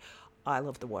 lemonade. I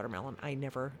love the watermelon. I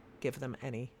never give them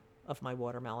any of my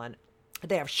watermelon.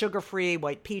 They have sugar-free,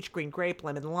 white peach, green grape,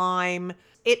 lemon lime.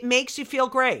 It makes you feel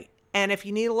great. And if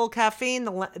you need a little caffeine,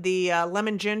 the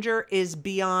lemon ginger is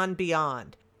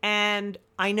beyond. And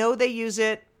I know they use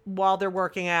it while they're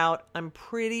working out. I'm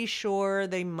pretty sure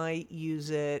they might use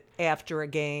it after a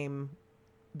game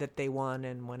that they won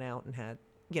and went out and had,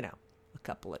 a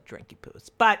couple of drinky poos.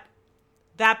 But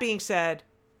that being said,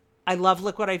 I love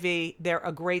Liquid IV. They're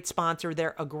a great sponsor.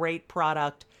 They're a great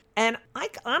product. And I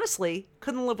honestly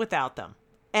couldn't live without them.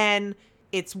 And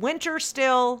it's winter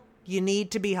still. You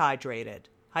need to be hydrated.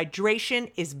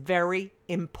 Hydration is very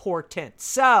important.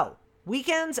 So,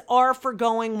 weekends are for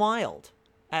going wild,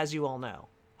 as you all know.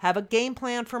 Have a game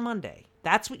plan for Monday.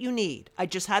 That's what you need. I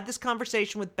just had this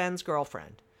conversation with Ben's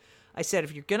girlfriend. I said,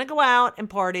 if you're going to go out and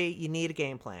party, you need a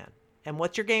game plan. And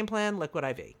what's your game plan? Liquid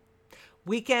IV.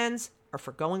 Weekends are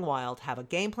for going wild. Have a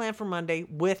game plan for Monday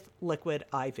with Liquid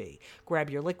IV. Grab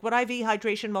your Liquid IV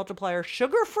Hydration Multiplier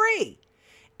sugar-free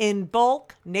in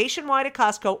bulk nationwide at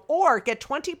Costco, or get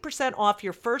 20% off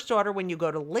your first order when you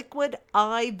go to liquidiv.com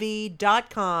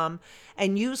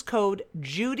and use code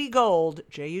JUDYGOLD,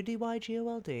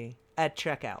 JUDYGOLD, at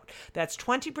checkout. That's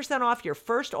 20% off your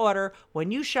first order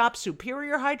when you shop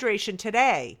Superior Hydration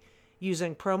today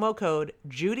using promo code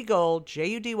JUDYGOLD,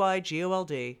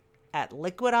 JUDYGOLD, at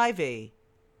liquidiv.com.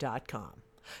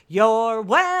 You're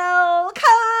welcome!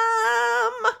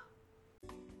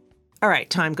 All right,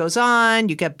 time goes on.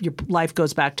 your life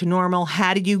goes back to normal.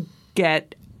 How did you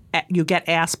get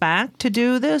asked back to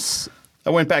do this? I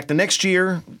went back the next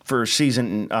year for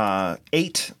season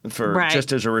 8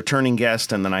 just as a returning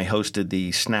guest, and then I hosted the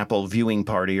Snapple viewing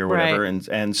party or whatever,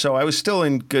 and so I was still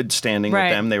in good standing with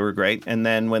them. They were great. And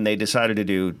then when they decided to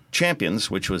do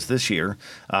Champions, which was this year,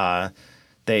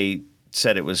 they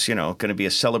said it was, going to be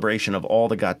a celebration of all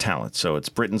the Got Talent. So it's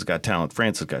Britain's Got Talent,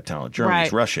 France's Got Talent,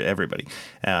 Germany's, Russia, everybody.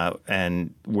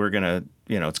 And we're going to,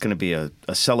 it's going to be a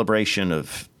celebration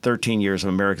of 13 years of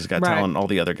America's Got Talent and all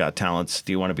the other Got Talents.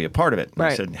 Do you want to be a part of it? And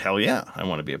I said, hell yeah, I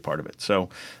want to be a part of it. So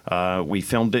we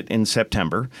filmed it in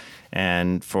September.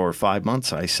 And for 5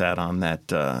 months, I sat on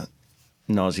that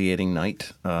nauseating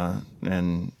night.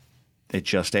 And it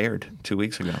just aired 2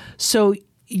 weeks ago. So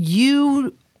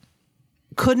you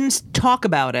couldn't talk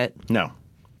about it. No.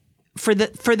 For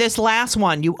this last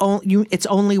one, it's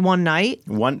only one night?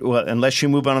 Unless you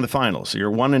move on to the finals.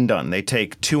 You're one and done. They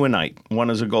take 2 a night. One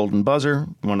is a golden buzzer.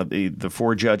 One of the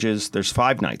 4 judges. There's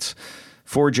 5 nights.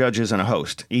 4 judges and a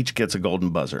host. Each gets a golden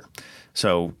buzzer.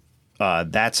 So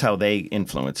that's how they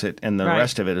influence it. And the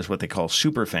rest of it is what they call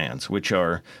super fans, which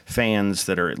are fans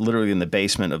that are literally in the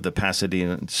basement of the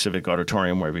Pasadena Civic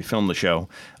Auditorium where we filmed the show,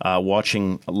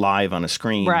 watching live on a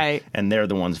screen. Right. And they're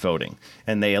the ones voting.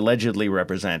 And they allegedly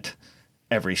represent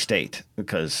every state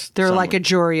because they're like a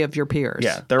jury of your peers.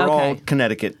 Yeah, they're all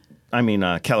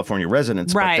California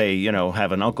residents, but they,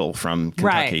 have an uncle from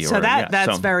Kentucky. Right. So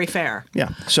that's very fair. Yeah.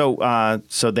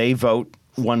 So they vote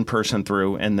one person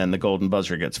through, and then the golden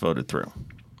buzzer gets voted through.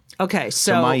 Okay,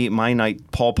 so my night,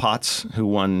 Paul Potts, who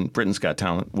won Britain's Got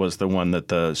Talent, was the one that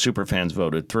the super fans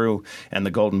voted through, and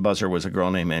the golden buzzer was a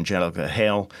girl named Angelica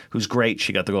Hale, who's great.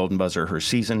 She got the golden buzzer her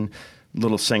season.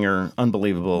 little singer,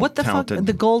 unbelievable, What the talented. fuck?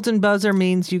 The golden buzzer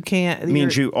means you can't.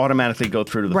 Means you automatically go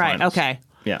through to the Right, finals. okay.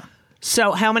 Yeah.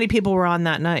 So how many people were on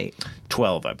that night?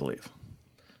 12, I believe.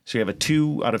 So you have a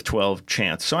 2 out of 12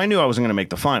 chance. So I knew I wasn't going to make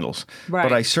the finals. Right.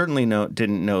 But I certainly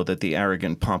didn't know that the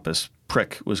arrogant, pompous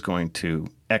prick was going to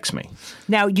X me.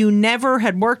 Now, you never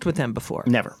had worked with him before.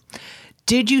 Never.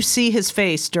 Did you see his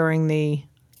face during the,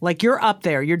 like, you're up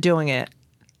there, you're doing it.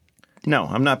 No,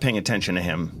 I'm not paying attention to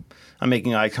him. I'm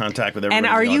making eye contact with everybody. And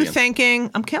in are the you audience.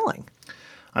 thinking, I'm killing?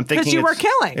 I'm thinking 'Cause you were it's-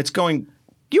 killing. It's going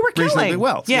You were killing. reasonably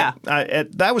well. Yeah.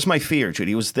 That was my fear,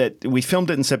 Judy, was that we filmed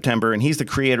it in September, and he's the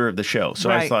creator of the show. So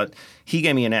I Right. thought, he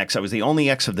gave me an X. I was the only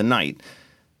X of the night.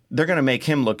 They're going to make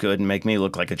him look good and make me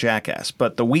look like a jackass.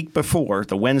 But the week before,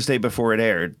 the Wednesday before it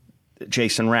aired,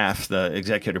 Jason Raff, the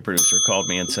executive producer, called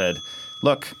me and said,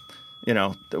 look,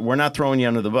 we're not throwing you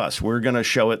under the bus. We're going to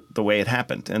show it the way it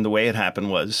happened. And the way it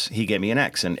happened was he gave me an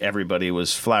X, and everybody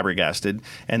was flabbergasted.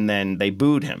 And then they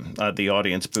booed him. The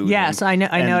audience booed him. Yes, I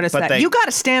noticed that. You got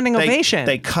a standing ovation.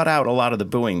 They cut out a lot of the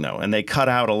booing, though, and they cut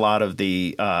out a lot of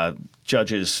the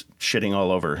judges shitting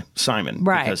all over Simon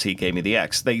because he gave me the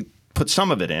X. They put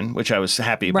some of it in, which I was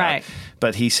happy about. Right.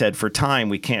 But he said, for time,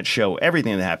 we can't show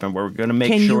everything that happened. We're going to make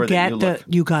Can sure you that get you look.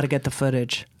 you got to get the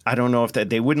footage. I don't know if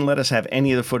they wouldn't let us have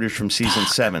any of the footage from season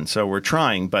 7, so we're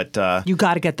trying. But you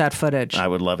got to get that footage. I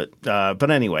would love it.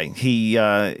 But anyway,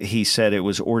 he said it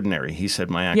was ordinary. He said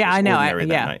my act was ordinary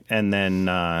that night. And then,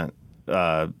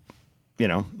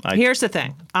 Here's the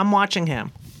thing. I'm watching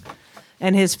him,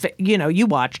 and you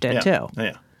watched it too.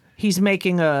 Yeah. He's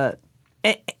making to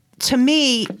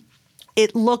me,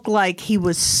 it looked like he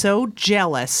was so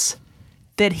jealous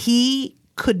that he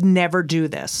could never do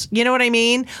this. You know what I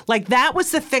mean? Like, that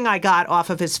was the thing I got off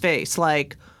of his face.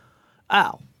 Like,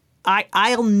 oh,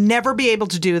 I'll never be able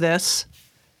to do this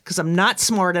because I'm not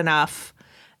smart enough.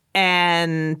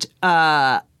 And,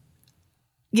 I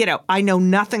know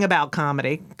nothing about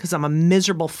comedy because I'm a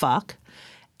miserable fuck.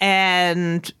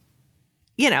 And,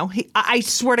 I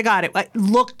swear to God, it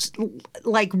looked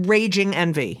like raging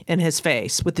envy in his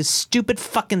face with his stupid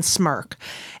fucking smirk.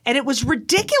 And it was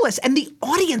ridiculous. And the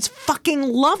audience fucking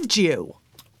loved you.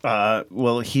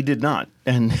 Well, he did not.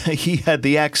 And he had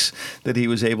the X that he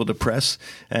was able to press.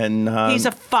 And he's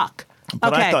a fuck.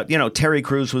 But okay. I thought, Terry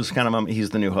Crews was kind of,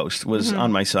 he's the new host, was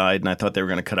on my side, and I thought they were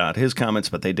going to cut out his comments,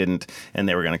 but they didn't, and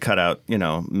they were going to cut out,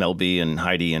 Mel B and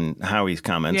Heidi and Howie's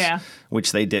comments,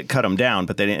 which they did cut them down,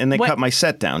 but they didn't, and they cut my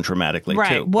set down dramatically,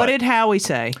 too. What did Howie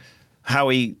say?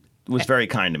 Howie was very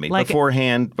kind to me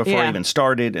beforehand, before I even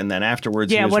started, and then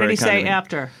afterwards. Yeah, he was what did very he kind say to me.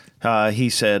 after? He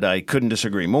said, I couldn't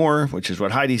disagree more, which is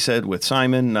what Heidi said with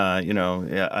Simon.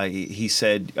 He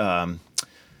said,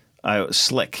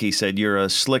 slick. He said, you're a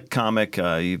slick comic.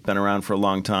 You've been around for a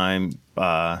long time.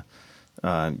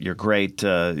 You're great.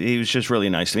 He was just really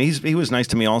nice to me. He was nice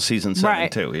to me all season 7,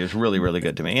 too. He was really, really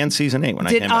good to me. And season 8 when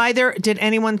I came back. Did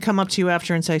anyone come up to you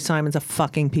after and say Simon's a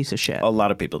fucking piece of shit? A lot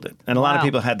of people did. And a lot of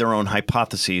people had their own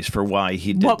hypotheses for why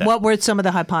he did that. What were some of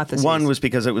the hypotheses? One was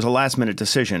because it was a last-minute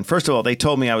decision. First of all, they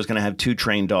told me I was going to have 2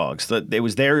 trained dogs. It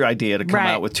was their idea to come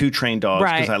out with 2 trained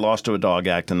dogs because I lost to a dog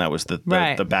act, and that was the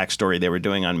backstory they were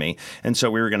doing on me. And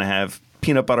so we were going to have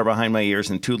peanut butter behind my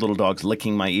ears and 2 little dogs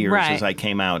licking my ears as I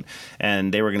came out.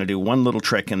 And they were going to do one little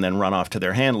trick and then run off to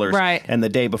their handlers. Right. And the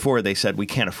day before, they said, we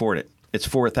can't afford it. It's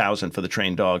 $4,000 for the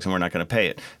trained dogs, and we're not going to pay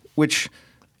it. Which...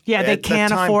 Yeah, they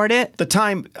can't afford it? The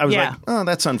time, I was like, oh,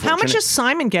 that's unfortunate. How much is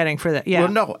Simon getting for that? Yeah.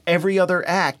 Well, no, every other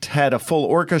act had a full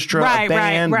orchestra, a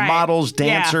band, models,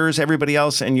 dancers, everybody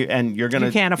else, and you're going to...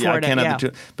 You can't afford I can't have the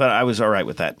 2. But I was all right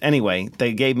with that. Anyway,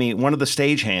 they gave me one of the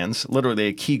stage hands, literally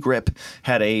a key grip,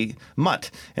 had a mutt,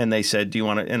 and they said, do you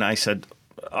want to... And I said,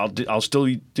 I'll still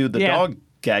do the dog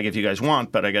gag if you guys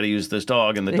want, but I got to use this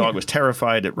dog, and the dog was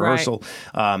terrified at rehearsal.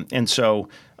 And so...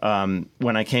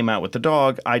 when I came out with the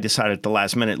dog, I decided at the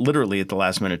last minute, literally at the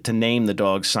last minute, to name the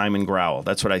dog Simon Growl.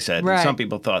 That's what I said. Right. And some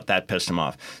people thought that pissed him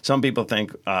off. Some people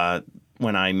think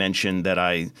when I mentioned that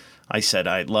I said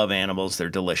I love animals,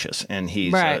 they're delicious, and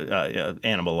he's an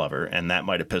animal lover, and that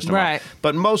might have pissed him off.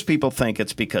 But most people think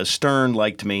it's because Stern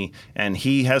liked me, and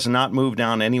he has not moved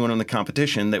down anyone in the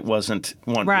competition that wasn't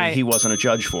one. He wasn't a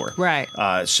judge for. Right.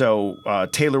 So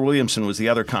Taylor Williamson was the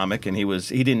other comic, and he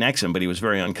didn't X him, but he was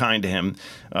very unkind to him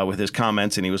with his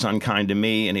comments, and he was unkind to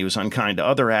me, and he was unkind to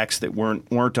other acts that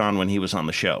weren't on when he was on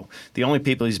the show. The only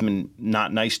people he's been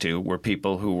not nice to were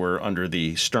people who were under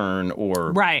the Stern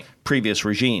or previous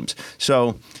regimes.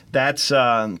 So that's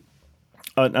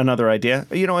another idea.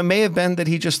 It may have been that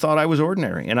he just thought I was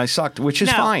ordinary and I sucked, which is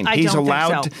fine. He's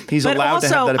allowed. He's allowed to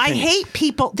have that opinion. I hate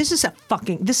people. This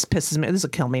pisses me. This will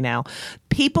kill me now.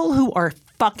 People who are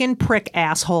fucking prick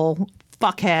asshole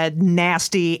fuckhead,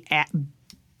 nasty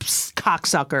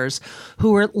cocksuckers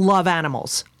who love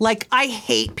animals. Like, I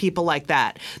hate people like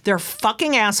that. They're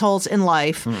fucking assholes in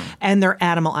life, and they're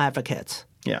animal advocates.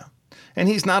 Yeah. And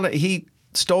he's not he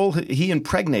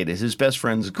impregnated his best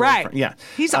friend's girlfriend. Right. Yeah.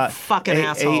 He's a fucking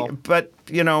asshole. But,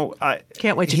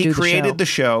 can't wait to he do the show. He created the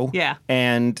show. Yeah.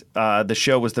 And the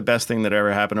show was the best thing that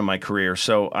ever happened in my career.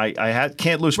 So I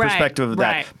can't lose perspective of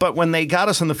that. Right. But when they got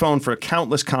us on the phone for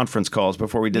countless conference calls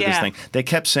before we did this thing, they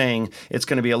kept saying it's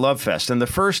going to be a love fest. And the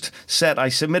first set I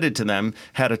submitted to them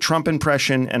had a Trump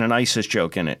impression and an ISIS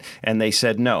joke in it. And they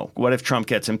said, no. What if Trump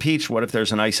gets impeached? What if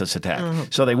there's an ISIS attack?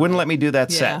 So they wouldn't let me do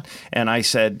that set. And I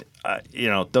said,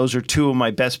 those are two of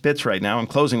my best bits right now. I'm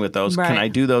closing with those. Right. Can I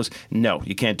do those? No,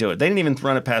 you can't do it. They didn't even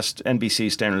run it past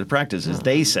NBC standard of practices.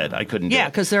 They said I couldn't do it. Yeah,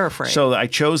 because they're afraid. So I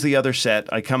chose the other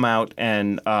set. I come out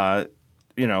and,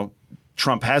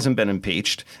 Trump hasn't been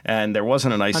impeached, and there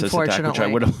wasn't an ISIS attack,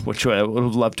 which I would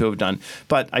have loved to have done.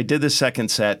 But I did the second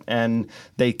set, and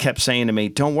they kept saying to me,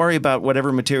 "Don't worry about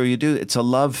whatever material you do. It's a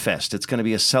love fest. It's going to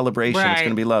be a celebration. Right. It's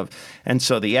going to be love." And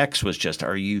so the X was just,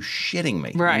 "Are you shitting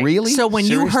me? Right. Really?" So when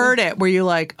Seriously? you heard it, were you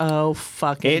like, "Oh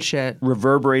fucking shit"?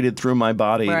 Reverberated through my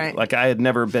body Right. like I had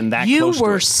never been that You close to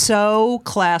were it. so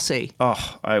classy.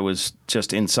 Oh, I was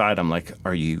just inside. I'm like,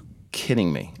 "Are you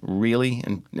kidding me? Really?"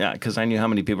 And yeah, because I knew how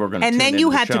many people were going to. And then you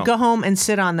had to go home and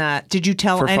sit on that. Did you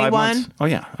tell for 5 anyone? months. Oh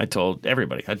yeah, I told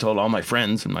everybody. I told all my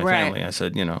friends and my Right. family. I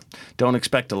said, don't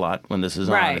expect a lot when this is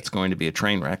on. Right. It's going to be a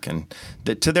train wreck. And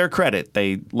to their credit,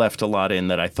 they left a lot in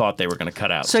that I thought they were going to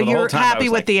cut out. So the whole you're time I happy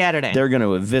was with like, the editing. They're going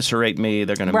to eviscerate me.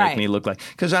 They're going to Right. make me look like.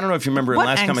 Because I don't know if you remember in What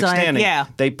Last Comic anxiety? Standing, Yeah.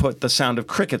 they put the sound of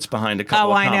crickets behind a couple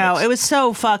Oh, of I comics. know. It was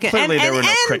so fucking. Clearly, and, there were no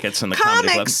and crickets in the comedy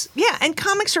club. comics. Yeah, and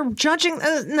comics are judging.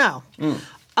 No.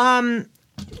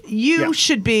 You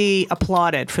should be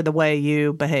applauded for the way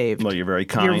you behaved. Well, you're very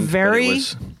kind. You're but it very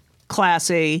was-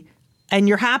 classy, and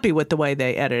you're happy with the way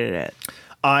they edited it.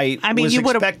 I mean, was you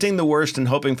would've- expecting the worst and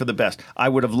hoping for the best. I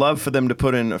would have loved for them to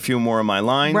put in a few more of my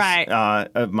lines, Right.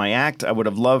 Of my act. I would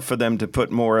have loved for them to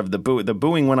put more of the boo. The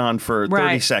booing went on for 30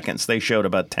 Right. seconds. They showed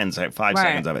about 5 Right.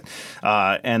 seconds of it.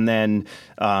 And then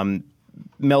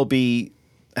Mel B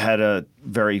had a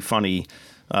very funny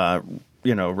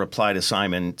reply to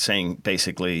Simon saying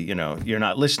basically, you're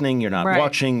not listening, you're not Right.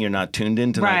 watching, you're not tuned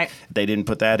in tonight. Right. They didn't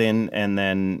put that in. And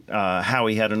then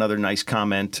Howie had another nice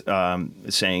comment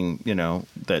saying,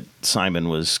 that Simon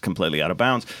was completely out of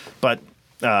bounds. But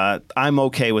I'm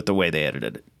okay with the way they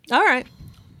edited it. All right.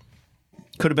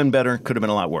 Could have been better, could have been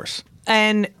a lot worse.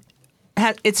 And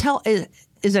is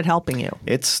it helping you?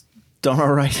 It's done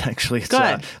all right, actually. It's,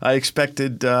 Good. I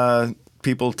expected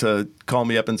people to call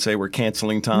me up and say we're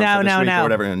canceling Tom No, for this no, week no. or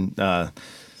whatever. And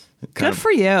Good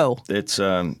for you. It's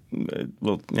Couldn't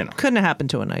have happened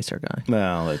to a nicer guy.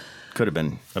 well, it could have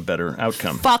been a better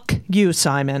outcome. Fuck you,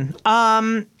 Simon.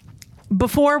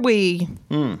 Before we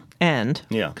end,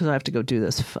 Yeah. because I have to go do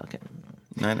this fucking.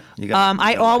 I know. You gotta-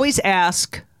 I always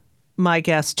ask my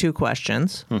guests 2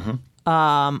 questions. Mm-hmm.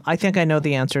 I think I know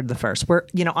the answer to the first.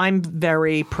 I'm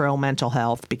very pro mental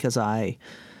health because I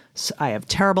have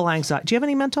terrible anxiety. Do you have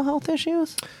any mental health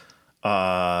issues?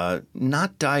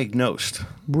 not diagnosed.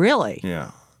 Really?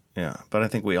 Yeah. Yeah. But I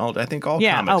think all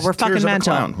Yeah. comics. Oh, we're fucking Tears of a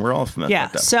mental. Clown. We're all fucked Yeah.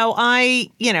 up. So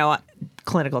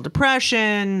clinical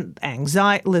depression,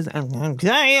 anxiety.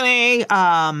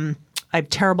 I have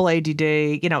terrible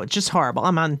ADD. It's just horrible.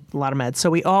 I'm on a lot of meds. So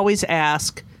we always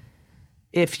ask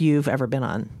if you've ever been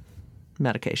on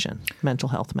medication, mental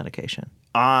health medication.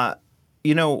 I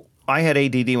had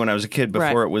ADD when I was a kid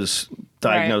before Right. it was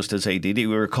diagnosed as ADD.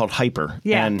 We were called hyper.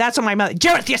 Yeah, and that's what my mother.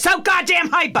 Judith, you're so goddamn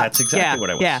hyper. that's exactly what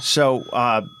I was. Yeah. So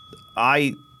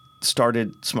I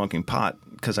started smoking pot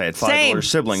because I had 5 Same. older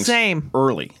siblings Same.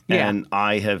 early. Yeah. And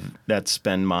that's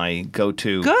been my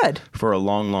go-to Good. for a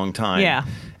long, long time. Yeah.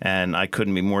 And I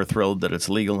couldn't be more thrilled that it's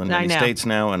legal in I many know. states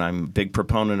now, and I'm a big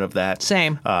proponent of that.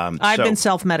 Same. I've so- been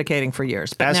self-medicating for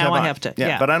years, but As now have I have to.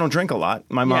 Yeah, but I don't drink a lot.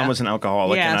 My mom Yeah. was an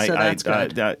alcoholic, Yeah, and so that's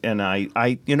good. and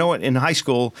I, you know what? In high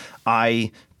school, I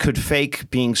could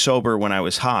fake being sober when I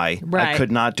was high. I Right.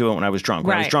 could not do it when I was drunk.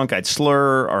 When I was Right. drunk, I'd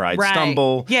slur or I'd Right.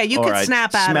 stumble. Yeah, you or could I'd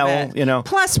snap out smell, of it.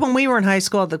 Plus, when we were in high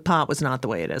school, the pot was not the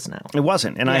way it is now. It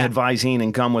wasn't, and I Yeah. had Visine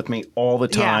and gum with me all the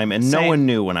Yeah, time, and no same. one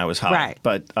knew when I was high. Right.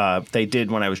 But they did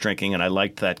when I was drinking, and I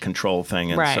liked that control thing,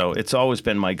 and Right. so it's always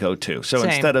been my go-to. So Same.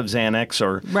 instead of Xanax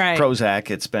or Right. Prozac,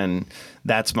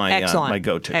 that's my Excellent. my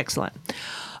go-to. Excellent.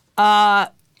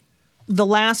 The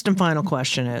last and final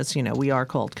question is, we are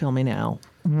called Kill Me Now.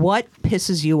 what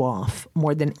pisses you off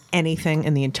more than anything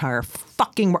in the entire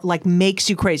fucking like makes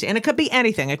you crazy? And it could be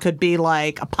anything. It could be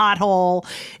like a pothole.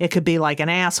 It could be like an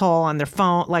asshole on their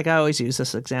phone. Like I always use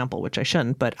this example, which I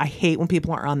shouldn't, but I hate when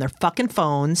people are on their fucking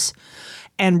phones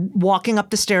and walking up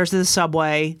the stairs of the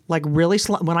subway like really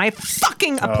slow when I have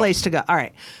fucking a place to go. All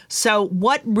right. So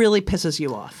what really pisses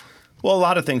you off? Well, a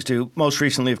lot of things do. Most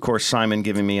recently, of course, Simon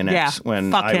giving me an X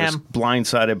when I was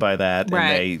blindsided by that.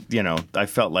 Right. And I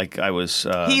felt like I was...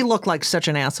 he looked like such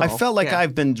an asshole. I felt like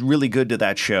I've been really good to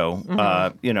that show.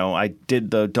 I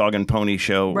did the Dog and Pony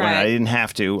show when I didn't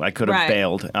have to. I could have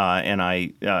bailed. And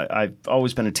I've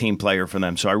always been a team player for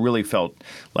them. So I really felt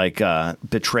like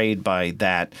betrayed by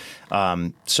that.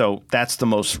 So that's the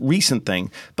most recent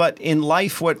thing. But in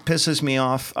life, what pisses me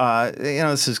off,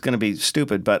 this is going to be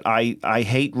stupid, but I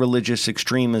hate religious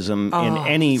extremism in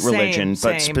any religion,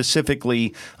 but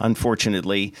specifically,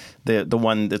 unfortunately, the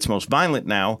one that's most violent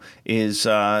now is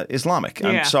Islamic.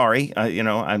 I'm sorry.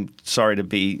 I'm sorry to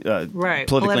be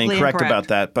politically incorrect about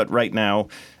that, but right now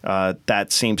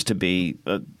that seems to be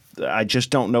I just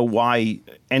don't know why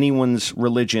anyone's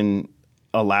religion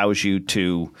allows you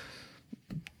to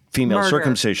female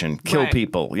circumcision, kill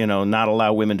people, not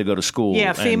allow women to go to school.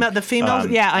 Yeah, the females.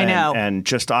 I know. And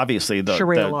just obviously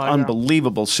the law,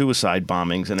 unbelievable suicide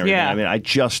bombings and everything. I mean, I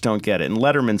just don't get it. And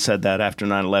Letterman said that after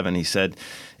 9/11. He said,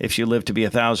 if you live to be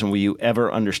 1,000, will you ever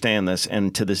understand this?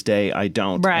 And to this day, I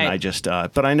don't. Right. And I just,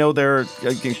 but I know there are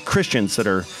Christians that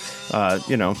are,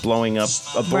 blowing up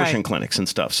abortion clinics and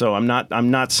stuff. So I'm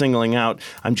not singling out.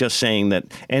 I'm just saying that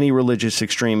any religious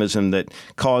extremism that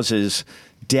causes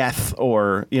death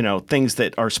or things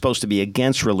that are supposed to be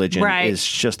against religion is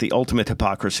just the ultimate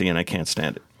hypocrisy, and I can't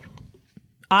stand it.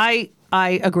 I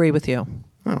agree with you.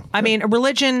 I mean, a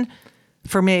religion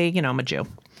for me, I'm a Jew.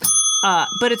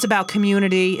 But it's about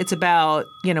community. It's about,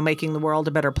 making the world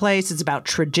a better place. It's about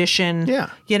tradition. Yeah.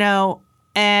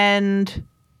 And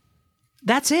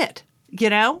that's it,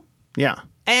 Yeah.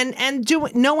 And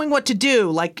knowing what to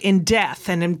do, like in death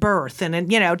and in birth and in,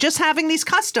 just having these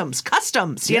customs,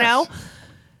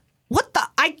 What the?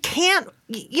 I can't,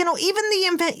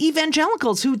 even the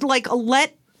evangelicals who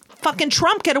let fucking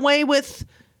Trump get away with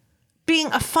being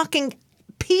a fucking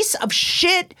piece of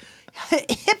shit,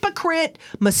 hypocrite,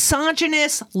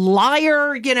 misogynist,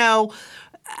 liar,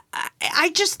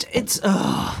 I just, it's,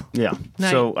 ugh. Yeah.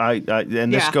 So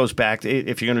this goes back to,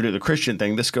 if you're going to do the Christian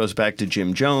thing, this goes back to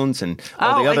Jim Jones and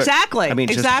all the other. Exactly. I mean,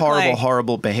 just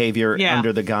horrible behavior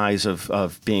under the guise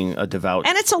of being a devout.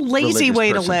 And it's a lazy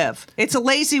way person. to live. It's a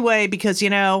lazy way because,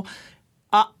 it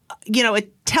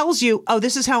tells you, oh,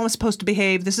 this is how I'm supposed to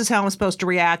behave. This is how I'm supposed to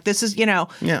react. This is,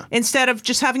 instead of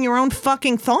just having your own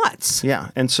fucking thoughts. Yeah.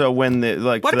 And so when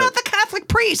what about the Catholic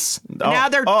priests? Now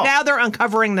they're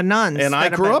uncovering the nuns. And I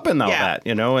grew up in all that,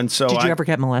 and so Did you ever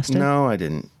get molested? No, I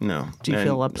didn't. No. Do you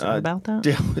feel upset about that?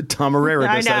 Yeah, Tom Herrera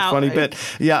does that funny bit.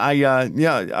 Yeah,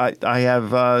 I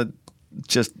have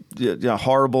just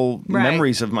horrible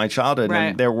memories of my childhood,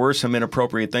 and there were some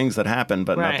inappropriate things that happened,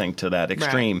 but nothing to that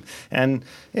extreme. And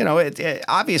it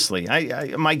obviously,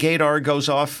 my gaydar goes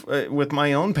off with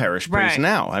my own parish priest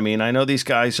now. I mean, I know these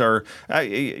guys are.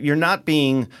 You're not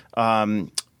being.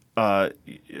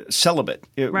 Celibate,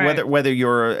 whether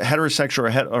you're a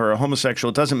heterosexual or a homosexual,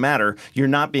 it doesn't matter. You're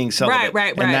not being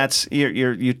celibate, and that's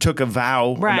you took a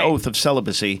vow, an oath of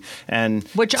celibacy, and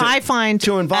which I find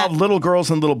to involve little girls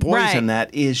and little boys in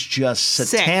that is just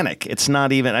satanic. Sick. It's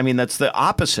not even. I mean, that's the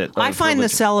opposite. I find religion. The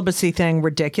celibacy thing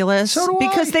ridiculous. So do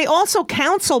because I. They also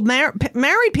counsel married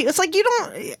people. It's like you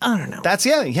don't. I don't know. That's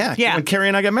yeah. When Carrie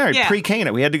and I got married,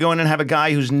 pre-Cana, we had to go in and have a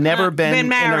guy who's never been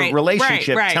married. in a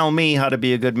relationship tell me how to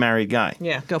be a good married guy.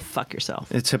 Yeah, go fuck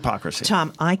yourself. It's hypocrisy.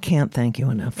 Tom, I can't thank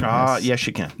you enough for this. Yes,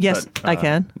 you can. Yes, but, I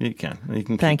can. You can. You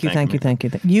can. Thank you.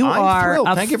 You are thrilled.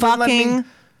 a Thank you fucking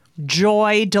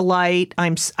joy, delight.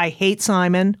 I hate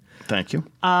Simon. Thank you.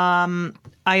 I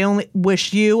only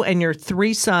wish you and your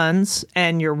 3 sons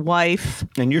and your wife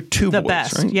and your 2 the boys,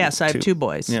 best. Right? Yes, I have 2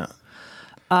 boys. Yeah.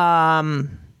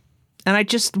 And I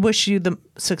just wish you the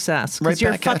success because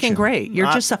you're fucking great.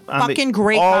 You're just a fucking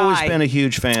great guy. Always been a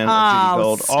huge fan of Judy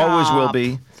Gold. Stop. Always will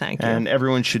be. Thank you. And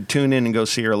everyone should tune in and go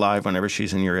see her live whenever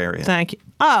she's in your area. Thank you.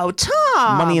 Oh,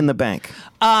 Tom. Money in the bank.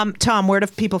 Tom, where do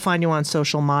people find you on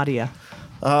social media?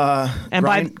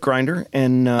 Grindr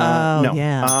and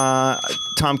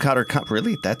Tom Cotter.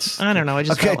 Really? That's I don't know. I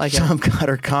just felt like Tom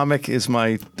Cotter Comic is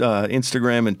my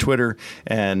Instagram and Twitter,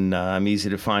 and I'm easy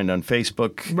to find on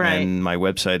Facebook. Right. And my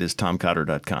website is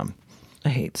tomcotter.com. I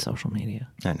hate social media.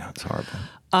 I know it's horrible.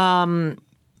 Tom,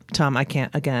 I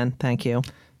can't. Again, thank you.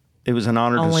 It was an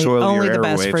honor to soil your the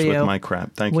best airwaves for you. with my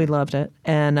crap. Thank you. We loved it,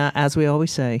 and as we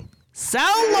always say, So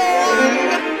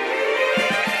long!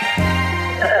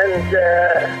 And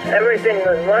everything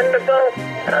was wonderful.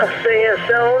 I'll see you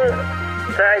soon.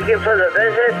 Thank you for the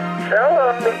visit. So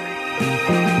long.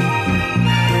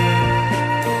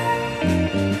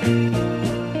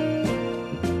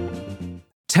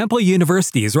 Temple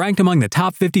University is ranked among the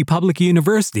top 50 public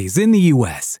universities in the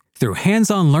U.S. Through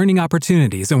hands-on learning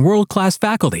opportunities and world-class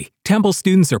faculty, Temple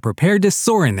students are prepared to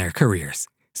soar in their careers.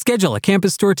 Schedule a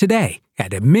campus tour today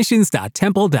at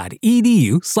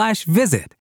admissions.temple.edu/visit.